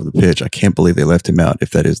 he's all over the pitch. I can't believe they left him out. If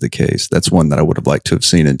that is the case, that's one that I would have liked to have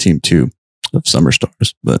seen in Team 2 of Summer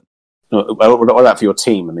Stars. But what about for your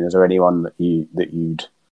team? I mean, is there anyone that you'd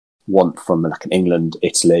want from like an England,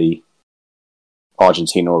 Italy,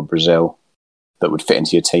 Argentina, or Brazil that would fit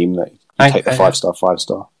into your team that you take the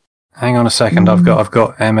 5-star? Hang on a second. I've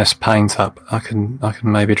got MS Paint up. I can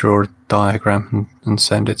maybe draw a diagram and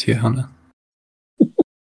send it to you, Hunter.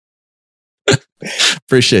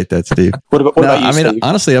 Appreciate that, Steve. What about you, I mean, Steve?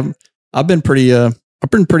 honestly, I've been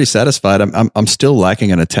pretty satisfied. I'm still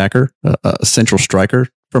lacking an attacker, a central striker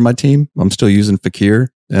for my team. I'm still using Fekir,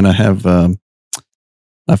 and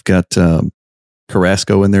I've got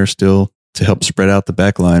Carrasco in there still to help spread out the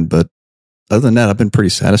back line. But other than that, I've been pretty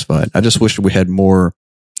satisfied. I just wish we had more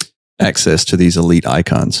access to these elite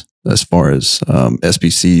icons as far as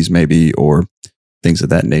SBCs maybe, or things of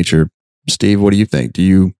that nature. Steve, what do you think? Do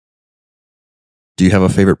you have a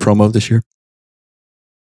favorite promo this year?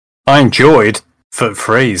 I enjoyed Foot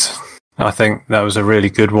Freeze. I think that was a really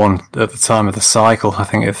good one at the time of the cycle. I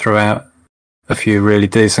think it threw out a few really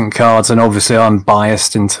decent cards, and obviously I'm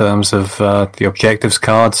biased in terms of the objectives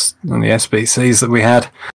cards and the SBCs that we had.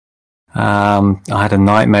 I had a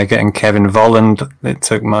nightmare getting Kevin Volland. It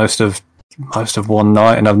took most of one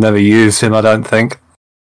night, and I've never used him, I don't think.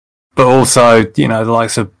 But also, the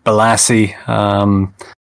likes of Balassi,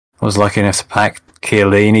 I was lucky enough to pack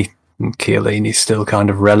Chiellini, and Chiellini's still kind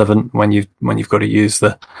of relevant when you've got to use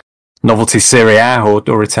the novelty Serie A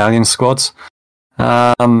or Italian squads.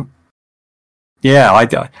 I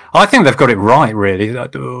think they've got it right, really,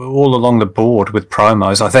 all along the board with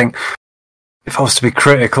promos. I think if I was to be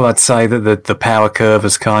critical, I'd say that the power curve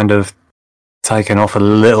has kind of taken off a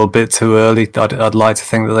little bit too early. I'd like to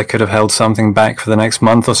think that they could have held something back for the next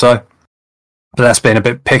month or so, but that's been a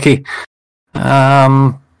bit picky.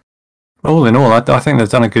 All in all, I think they've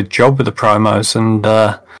done a good job with the promos, and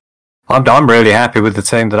I'm really happy with the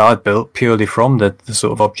team that I've built purely from the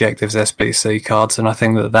sort of objectives SBC cards, and I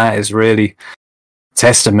think that is really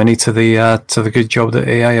testimony to the good job that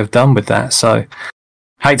EA have done with that. So,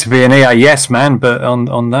 hate to be an EA yes man, but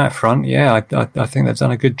on that front, yeah, I think they've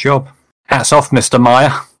done a good job. Hats off, Mr.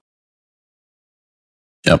 Meyer.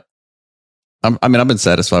 Yep. I've been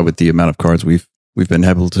satisfied with the amount of cards we've been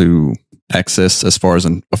able to access as far as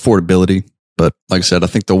an affordability. But like I said, I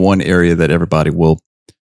think the one area that everybody will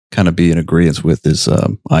kind of be in agreement with is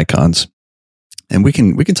icons. And we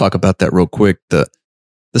can talk about that real quick. The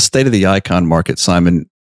state of the icon market, Simon.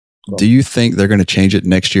 Do you think they're going to change it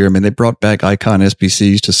next year? I mean, they brought back icon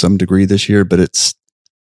SBCs to some degree this year, but it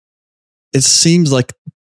seems like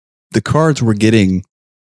the cards we're getting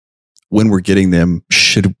when we're getting them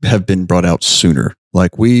should have been brought out sooner.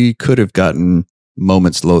 Like we could have gotten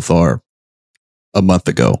Moments Lothar a month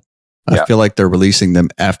ago. I feel like they're releasing them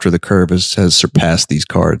after the curve has surpassed these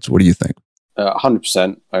cards. What do you think?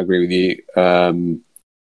 100%. I agree with you.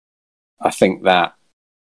 I think that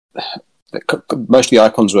most of the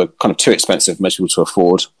icons were kind of too expensive for most people to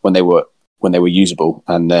afford when they were usable,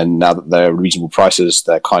 and then now that they're reasonable prices,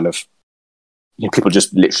 they're kind of, you know, people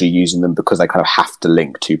just literally using them because they kind of have to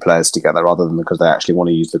link two players together rather than because they actually want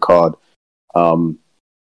to use the card.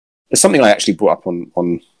 There's something I actually brought up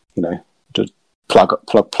on you know, to plug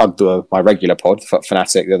my regular pod for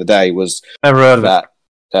Fanatic the other day was that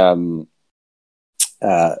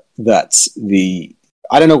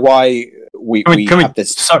I don't know why we have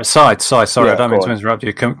this. Sorry, I don't mean to interrupt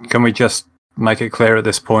you. Can we just make it clear at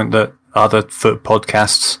this point that other FUT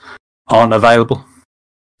podcasts aren't available?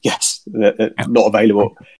 Yes, they're not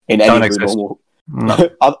available in any of your normal. No.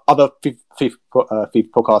 Other FIFA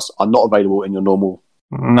podcasts are not available in your normal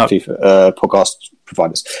FIFA podcast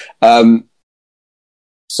providers.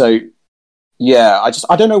 So yeah,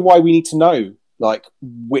 I don't know why we need to know like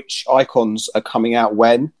which icons are coming out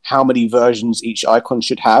when, how many versions each icon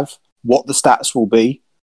should have, what the stats will be.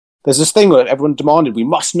 There's this thing where everyone demanded we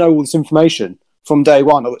must know all this information from day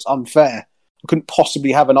one. Oh, it's unfair. I couldn't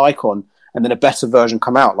possibly have an icon and then a better version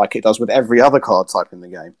come out like it does with every other card type in the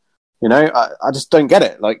game. You know, I just don't get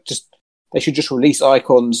it. Like, they should just release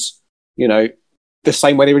icons, you know, the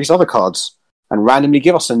same way they release other cards, and randomly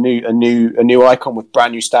give us a new icon with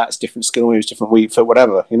brand new stats, different skill moves, different week for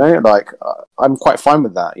whatever. You know, like I'm quite fine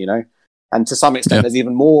with that. You know, and to some extent, there's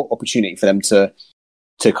even more opportunity for them to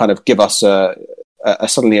kind of give us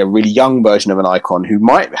suddenly a really young version of an icon who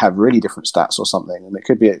might have really different stats or something, and it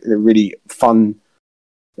could be a really fun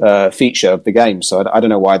feature of the game. So I don't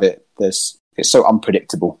know why it's so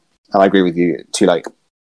unpredictable. And I agree with you, too late.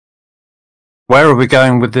 Where are we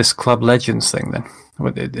going with this Club Legends thing then?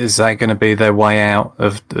 Is that going to be their way out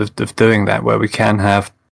of doing that, where we can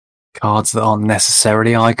have cards that aren't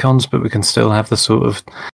necessarily icons, but we can still have the sort of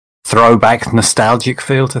throwback, nostalgic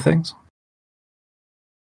feel to things?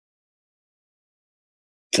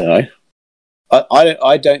 I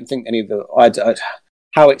don't think any of the...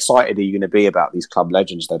 how excited are you going to be about these Club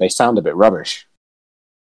Legends, though? They sound a bit rubbish.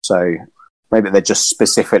 So maybe they're just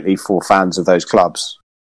specifically for fans of those clubs.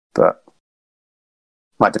 But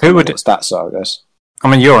might depend on what the stats are, I guess. I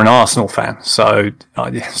mean, you're an Arsenal fan, so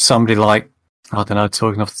somebody like, I don't know,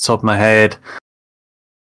 talking off the top of my head,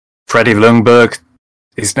 Freddie Ljungberg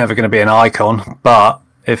is never going to be an icon, but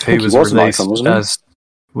if he was released an icon, wasn't as...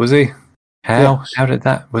 Was he? How? Yeah. How did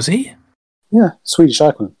that... Was he? Yeah, Swedish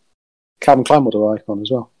icon. Calvin Klein model icon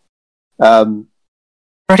as well.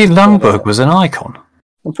 Freddie Ljungberg was an icon?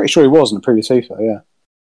 I'm pretty sure he was in the previous FIFA, yeah.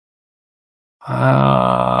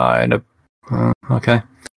 Okay.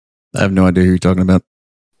 I have no idea who you're talking about.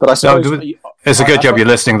 But I suppose... it's a good job you're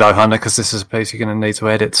listening, though, Hunter, because this is a piece you're going to need to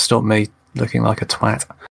edit to stop me looking like a twat.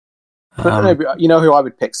 But you know who I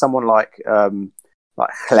would pick? Someone like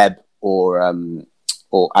Hleb or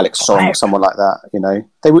Alex Song or someone like that. You know,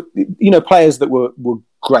 they would, you know, players that were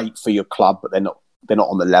great for your club, but they're not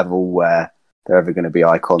on the level where they're ever going to be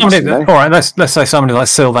icons. You know? All right, let's say somebody like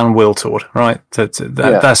Sylvain Wiltord, right?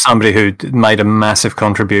 That's somebody who made a massive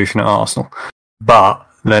contribution at Arsenal, but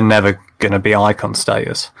they're never going to be icon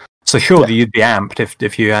status. So surely you'd be amped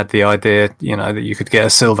if you had the idea, you know, that you could get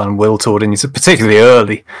a Sylvain Wiltord in, particularly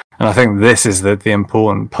early. And I think this is the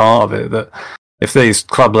important part of it, that if these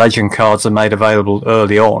Club Legend cards are made available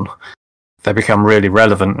early on, they become really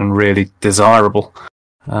relevant and really desirable.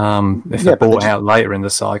 If they're bought out later in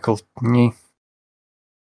the cycle,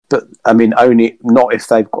 But I mean, only not if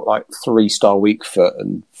they've got like 3-star weak foot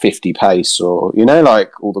and 50 pace, or you know,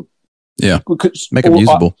 like all the make them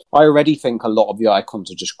usable. I already think a lot of the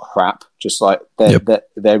icons are just crap. Just like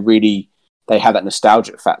they're really, they have that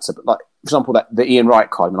nostalgic factor. But like, for example, the Ian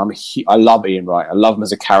Wright card. I mean, I love Ian Wright. I love him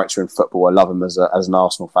as a character in football. I love him as an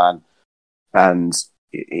Arsenal fan, and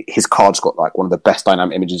his card's got like one of the best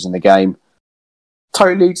dynamic images in the game.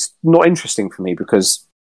 Totally not interesting for me, because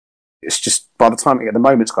it's just, by the time the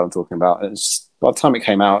Moments card I'm talking about, it's just, by the time it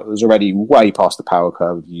came out, it was already way past the power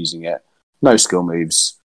curve of using it. No skill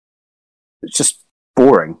moves. It's just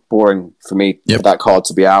boring for me for that card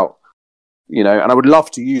to be out. You know, and I would love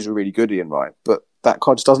to use a really good Ian Wright, but that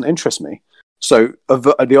card just doesn't interest me. So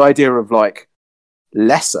the idea of like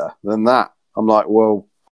lesser than that, I'm like, well,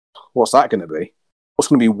 what's that going to be? What's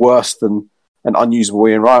going to be worse than an unusable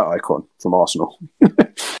Ian Wright icon from Arsenal?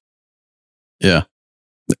 Yeah.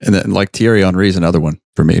 And then, like, Thierry Henry's another one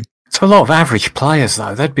for me. It's a lot of average players,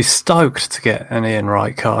 though. They'd be stoked to get an Ian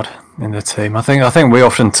Wright card in the team. I think we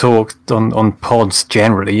often talk on pods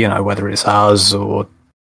generally, you know, whether it's us or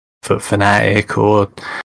for Fanatic or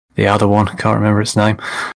the other one, I can't remember its name.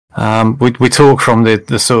 We talk from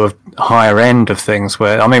the sort of higher end of things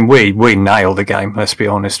where, I mean, we nail the game, let's be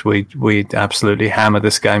honest. We absolutely hammer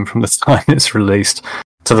this game from the time it's released.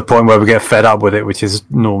 to the point where we get fed up with it, which is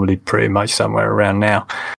normally pretty much somewhere around now.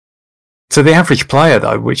 To the average player,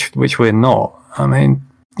 though, which we're not, I mean,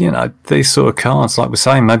 these sort of cards, like we're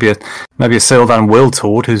saying, maybe a Sylvan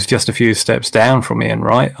Wiltord, who's just a few steps down from Ian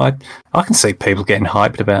Wright. I can see people getting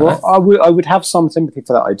hyped about that. I would have some sympathy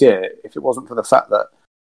for that idea if it wasn't for the fact that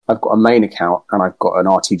I've got a main account and I've got an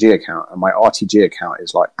RTG account, and my RTG account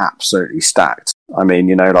is like absolutely stacked. I mean,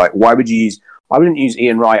 like why wouldn't you use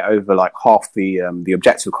Ian Wright over like half the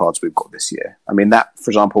objective cards we've got this year? I mean, that,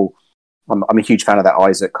 for example, I'm a huge fan of that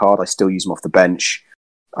Isaac card. I still use him off the bench.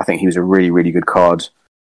 I think he was a really, really good card.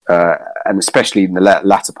 And especially in the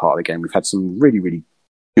latter part of the game, we've had some really, really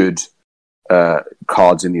good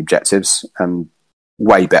cards in the objectives, and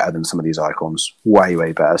way better than some of these icons. Way,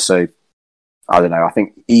 way better. So, I don't know. I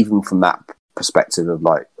think even from that perspective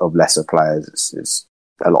of lesser players, it's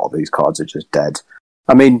a lot of these cards are just dead.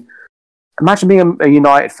 I mean, imagine being a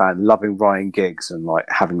United fan, loving Ryan Giggs, and like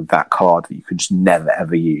having that card that you could just never,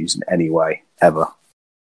 ever use in any way, ever.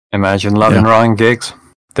 Imagine loving Ryan Giggs.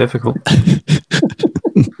 Difficult.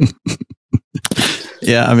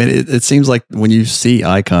 Yeah, I mean, it seems like when you see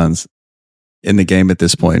icons in the game at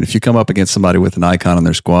this point, if you come up against somebody with an icon on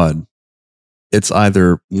their squad, it's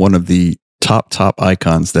either one of the top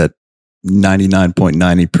icons that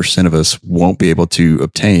 99.90% of us won't be able to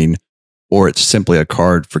obtain, or it's simply a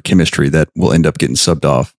card for chemistry that will end up getting subbed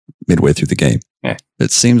off midway through the game. Yeah.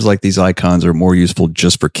 It seems like these icons are more useful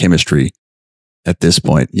just for chemistry at this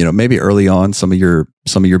point. Maybe early on, some of your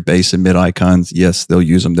base and mid icons, yes, they'll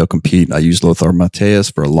use them, they'll compete. I used Lothar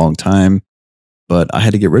Matthäus for a long time, but I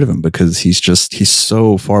had to get rid of him because he's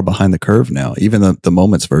so far behind the curve now. Even the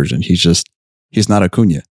Moments version, he's not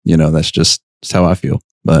Acuna. That's how I feel.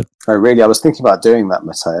 But I was thinking about doing that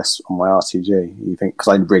Matthäus on my RTG. You think, because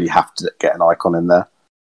I really have to get an icon in there.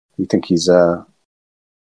 You think he's done?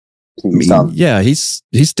 Yeah, he's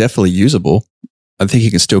definitely usable. I think he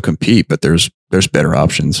can still compete, but there's better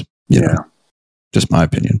options. You know, just my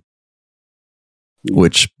opinion,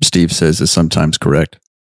 which Steve says is sometimes correct.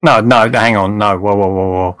 No, hang on, no,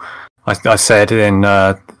 whoa. I said in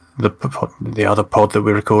the other pod that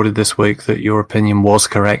we recorded this week that your opinion was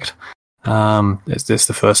correct. It's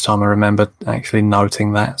the first time I remember actually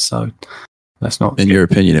noting that. So let's not. In your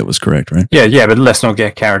opinion, it was correct, right? Yeah, but let's not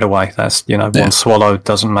get carried away. That's one swallow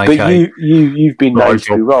doesn't make but you've been known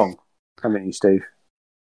to be wrong, haven't you, Steve?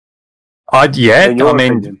 That's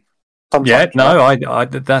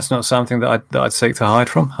not something that I'd seek to hide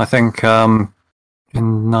from. I think in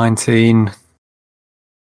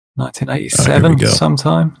 1987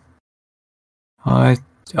 sometime. My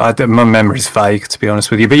memory's vague, to be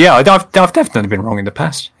honest with you, but yeah, I've definitely been wrong in the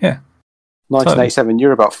past. Yeah, 1987.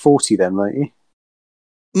 You're about 40 then, weren't you?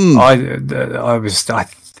 I was. I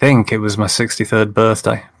think it was my 63rd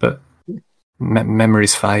birthday, but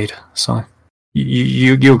memories fade. So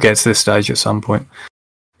you'll get to this stage at some point.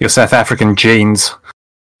 Your South African genes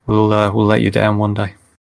will let you down one day.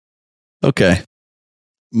 Okay.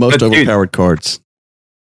 Most overpowered cards.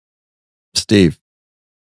 Steve.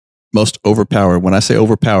 Most overpowered. When I say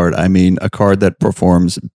overpowered, I mean a card that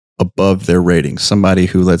performs above their rating. Somebody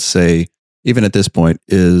who, let's say, even at this point,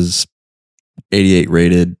 is 88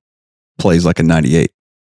 rated, plays like a 98.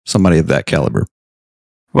 Somebody of that caliber.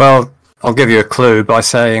 Well, I'll give you a clue by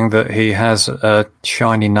saying that he has a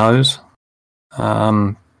shiny nose.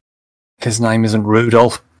 His name isn't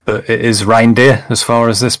Rudolph, but it is Reindeer as far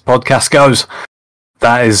as this podcast goes.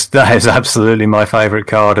 That is absolutely my favourite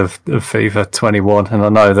card of FIFA 21, and I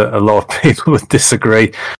know that a lot of people would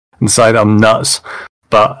disagree and say that I'm nuts,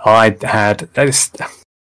 but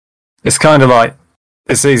it's kind of like,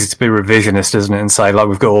 it's easy to be revisionist, isn't it, and say, like,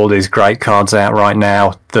 we've got all these great cards out right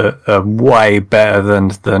now that are way better than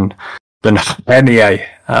Henier.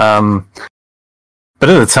 But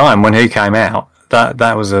at the time when he came out,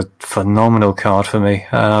 that was a phenomenal card for me.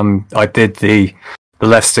 I did the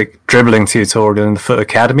left stick dribbling tutorial in the FUT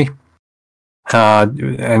Academy,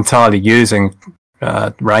 entirely using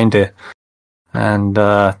Reindeer, and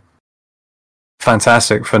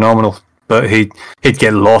fantastic, phenomenal. But he'd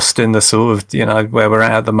get lost in the sort of, where we're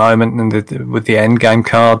at the moment and with the end game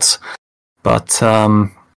cards. But OP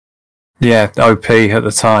at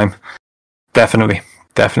the time, definitely,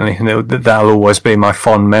 and that'll always be my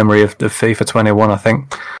fond memory of the FIFA 21. I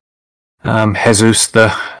think Jesus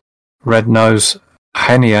the Red Nose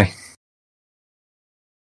Henier.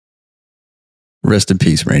 Rest in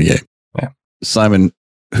peace, Rainier. Yeah. Simon,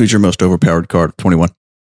 who's your most overpowered card of 21?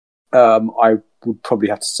 I would probably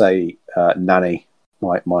have to say Nani,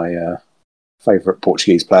 my favourite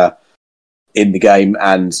Portuguese player in the game,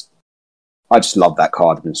 and I just love that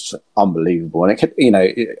card. It's unbelievable, and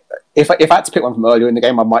if I had to pick one from earlier in the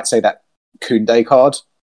game, I might say that Koundé card,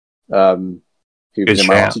 who was in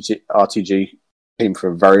my RTG team for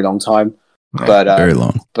a very long time. Yeah, very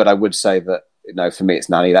long. But I would say that, for me, it's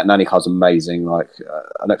Nani. That Nani card's amazing. Like,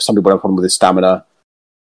 I know some people have a problem with his stamina.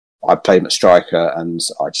 I played him at striker, and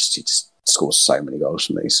he just scores so many goals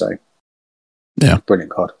for me. So, yeah,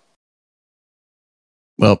 brilliant card.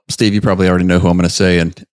 Well, Steve, you probably already know who I'm going to say,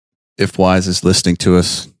 and if Wise is listening to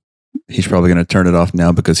us, he's probably going to turn it off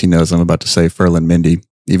now because he knows I'm about to say Ferland Mendy,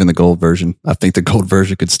 even the gold version. I think the gold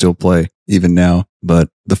version could still play even now, but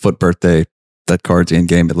the FUT birthday, that card's in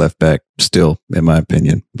game at left back still, in my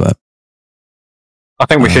opinion. But I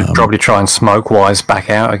think we should probably try and smoke Wise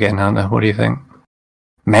back out again, Hunter. What do you think?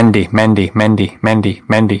 Mendy.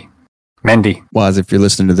 Wise, if you're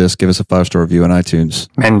listening to this, give us a 5-star review on iTunes.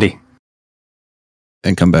 Mendy.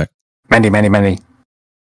 And come back. Mendy.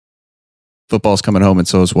 Football's coming home, and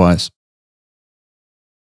so is Wise.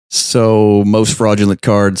 So, most fraudulent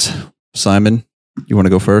cards. Simon, you want to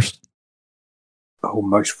go first? Oh,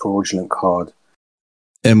 most fraudulent card.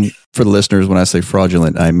 And for the listeners, when I say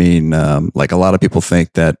fraudulent, I mean, like a lot of people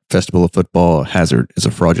think that Festival of Football Hazard is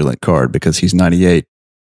a fraudulent card because he's 98,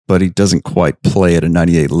 but he doesn't quite play at a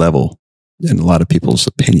 98 level in a lot of people's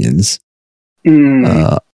opinions.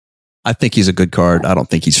 I think he's a good card. I don't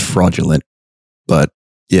think he's fraudulent, but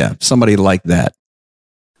yeah, somebody like that.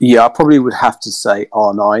 Yeah, I probably would have to say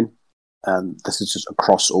R9, and this is just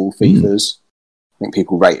across all FIFAs. I think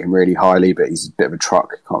people rate him really highly, but he's a bit of a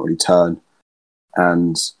truck, can't really turn.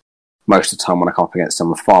 And most of the time when I come up against him,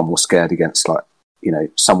 I'm far more scared against, like,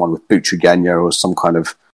 someone with Butrigenia or some kind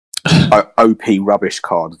of OP rubbish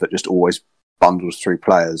card that just always bundles through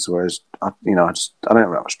players. Whereas, I don't have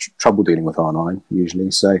much trouble dealing with R9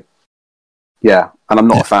 usually. So, yeah, and I'm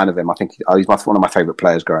not a fan of him. I think he's one of my favourite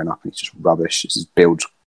players growing up. He's just rubbish. His build's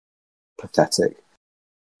pathetic.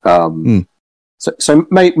 So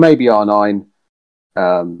maybe R9.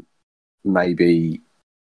 Maybe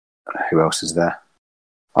who else is there?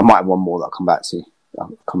 I might have one more that I'll come back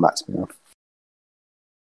to. Me.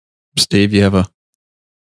 Steve, you have a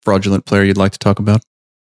fraudulent player you'd like to talk about?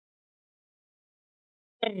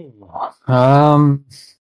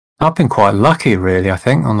 I've been quite lucky, really, I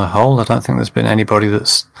think, on the whole. I don't think there's been anybody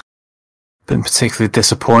that's been particularly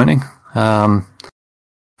disappointing. For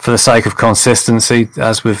the sake of consistency,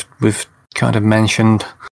 as we've kind of mentioned,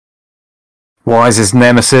 Wise's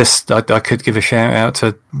nemesis, I could give a shout out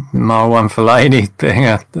to Marwan Fellaini being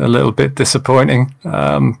a little bit disappointing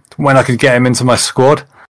when I could get him into my squad.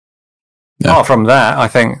 Yeah. Apart from that, I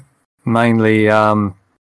think mainly, I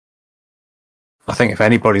think if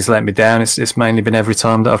anybody's let me down, it's mainly been every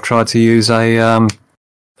time that I've tried to use a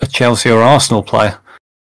Chelsea or Arsenal player.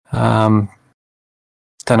 Don't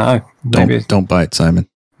know. Don't bite, Simon.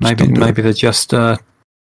 Maybe they're just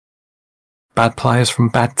bad players from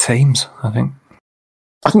bad teams, I think.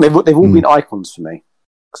 I think they've all been icons for me.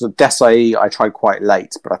 Because Desai, I tried quite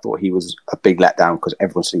late, but I thought he was a big letdown because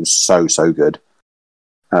everyone said he was so good.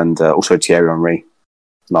 And also Thierry Henry,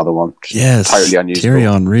 another one. Yes, totally unusable. Thierry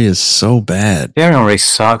Henry is so bad. Thierry Henry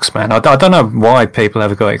sucks, man. I don't know why people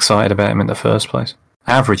ever got excited about him in the first place.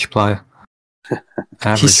 Average player.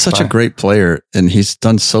 He's such a great player, and he's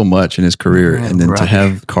done so much in his career. And then to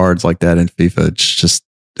have cards like that in FIFA, it's just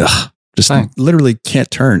literally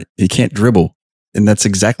can't turn. He can't dribble. And that's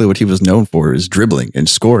exactly what he was known for, is dribbling and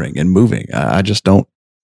scoring and moving. I just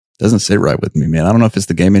doesn't sit right with me, man. I don't know if it's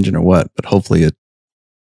the game engine or what, but hopefully it's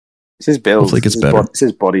his build. Hopefully it gets better. It's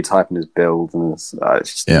his body type and his build. And it's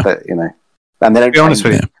just, And then, to be honest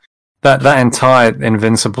with you, that entire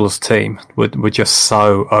Invincibles team were just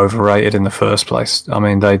so overrated in the first place. I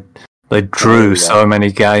mean, they drew so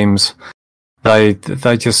many games. They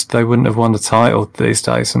wouldn't have won the title these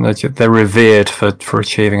days, and they're revered for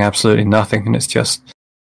achieving absolutely nothing, and it's just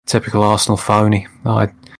typical Arsenal phony. I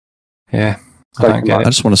don't get it. I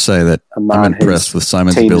just want to say that I'm impressed with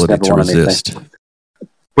Simon's ability to resist.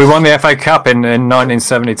 We won the FA Cup in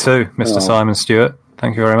 1972, Mr. Simon Stewart.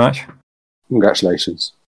 Thank you very much.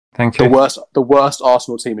 Congratulations. Thank you. The worst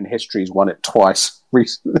Arsenal team in history has won it twice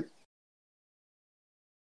recently.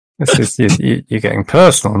 You're getting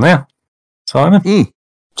personal now, Simon.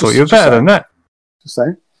 Thought you were better than that. Just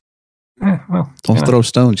saying. Yeah, well, don't throw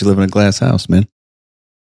stones. You live in a glass house, man.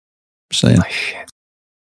 Just saying. Oh, shit.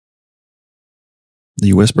 Are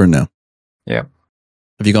you whispering now? Yeah.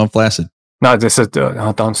 Have you gone flaccid? No,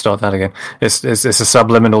 don't start that again. It's a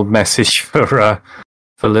subliminal message for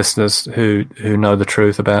listeners who know the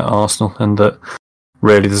truth about Arsenal, and that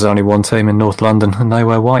really there's only one team in North London, and they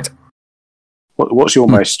wear white. What's your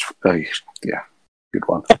most? Good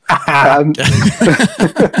one.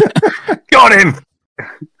 Got him.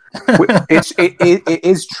 It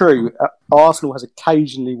is true. Arsenal has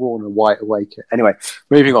occasionally worn a white away kit. Anyway,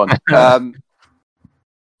 moving on.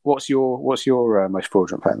 What's your most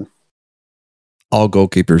fraudulent player? All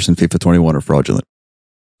goalkeepers in FIFA 21 are fraudulent.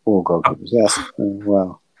 All goalkeepers, yes.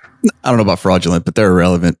 Wow. I don't know about fraudulent, but they're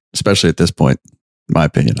irrelevant, especially at this point, in my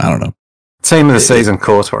opinion. I don't know. Team of the season,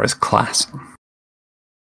 Courtois is class.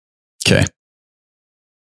 Okay.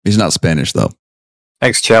 He's not Spanish, though.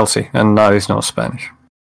 Ex-Chelsea, and no, he's not Spanish.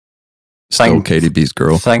 Still KDB's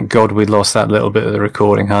girl. Thank God we lost that little bit of the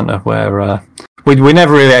recording, Hunter, where we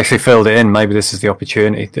never really actually filled it in. Maybe this is the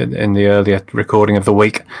opportunity in the earlier recording of the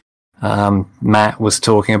week. Matt was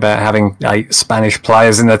talking about having 8 Spanish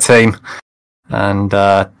players in the team, and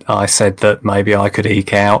I said that maybe I could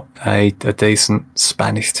eke out a decent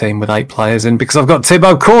Spanish team with 8 players in because I've got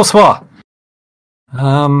Thibaut Courtois.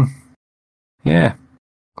 Yeah,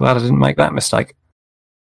 glad I didn't make that mistake.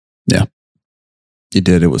 Yeah, you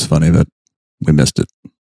did. It was funny, but we missed it.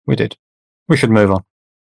 We did. We should move on.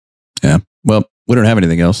 Yeah. Well, we don't have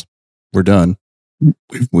anything else. We're done.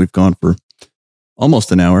 We've gone for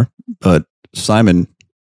almost an hour, but Simon,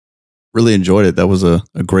 really enjoyed it. That was a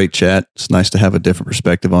great chat. It's nice to have a different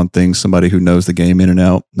perspective on things. Somebody who knows the game in and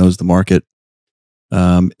out, knows the market.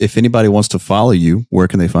 If anybody wants to follow you, where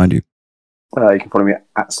can they find you? You can follow me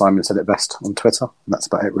at Simon Said It Best on Twitter. And that's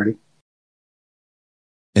about it, really.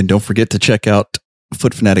 And don't forget to check out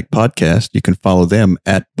FUT Fanatic Podcast. You can follow them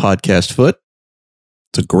at Podcast FUT.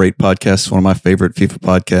 It's a great podcast. It's one of my favorite FIFA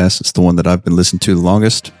podcasts. It's the one that I've been listening to the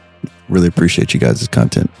longest. Really appreciate you guys'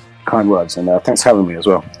 content. Kind words. And thanks for having me as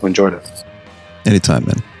well. I enjoyed it. Anytime,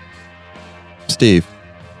 man. Steve,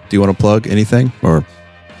 do you want to plug anything? Or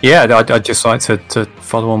yeah, I'd just like to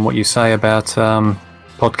follow on what you say about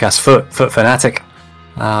podcast FUT Fanatic.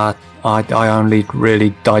 I only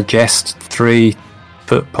really digest 3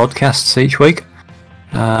 FUT podcasts each week.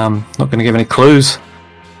 Not going to give any clues.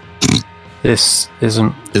 This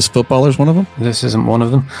isn't. Is Footballers one of them? This isn't one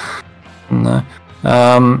of them. No.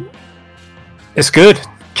 It's good.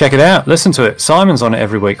 Check it out. Listen to it. Simon's on it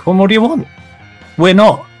every week. What more do you want? We're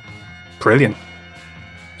not. Brilliant.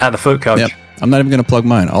 At the FUT Coach. Yep. I'm not even going to plug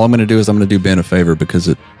mine. All I'm going to do is I'm going to do Ben a favor because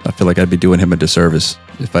I feel like I'd be doing him a disservice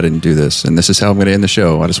if I didn't do this. And this is how I'm going to end the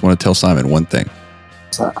show. I just want to tell Simon one thing.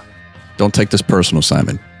 Don't take this personal,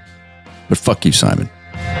 Simon. But fuck you, Simon.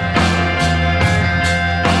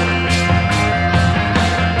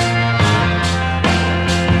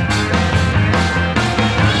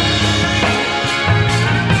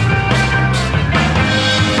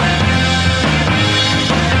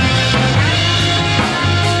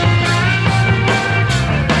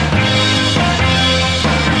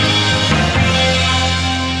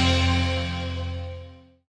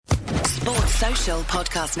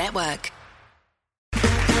 Podcast Network.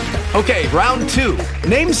 Okay, round 2.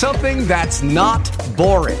 Name something that's not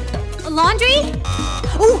boring. A laundry?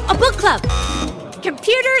 Ooh, a book club.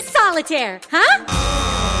 Computer solitaire, huh?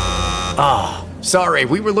 Ah, oh, sorry,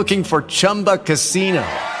 we were looking for Chumba Casino.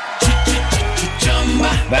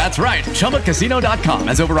 That's right, ChumbaCasino.com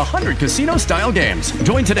has over 100 casino-style games.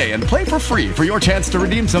 Join today and play for free for your chance to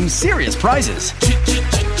redeem some serious prizes.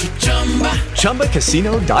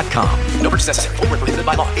 ChumbaCasino.com. No purchase necessary. Void where prohibited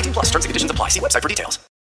by law. 18+ terms and conditions apply. See website for details.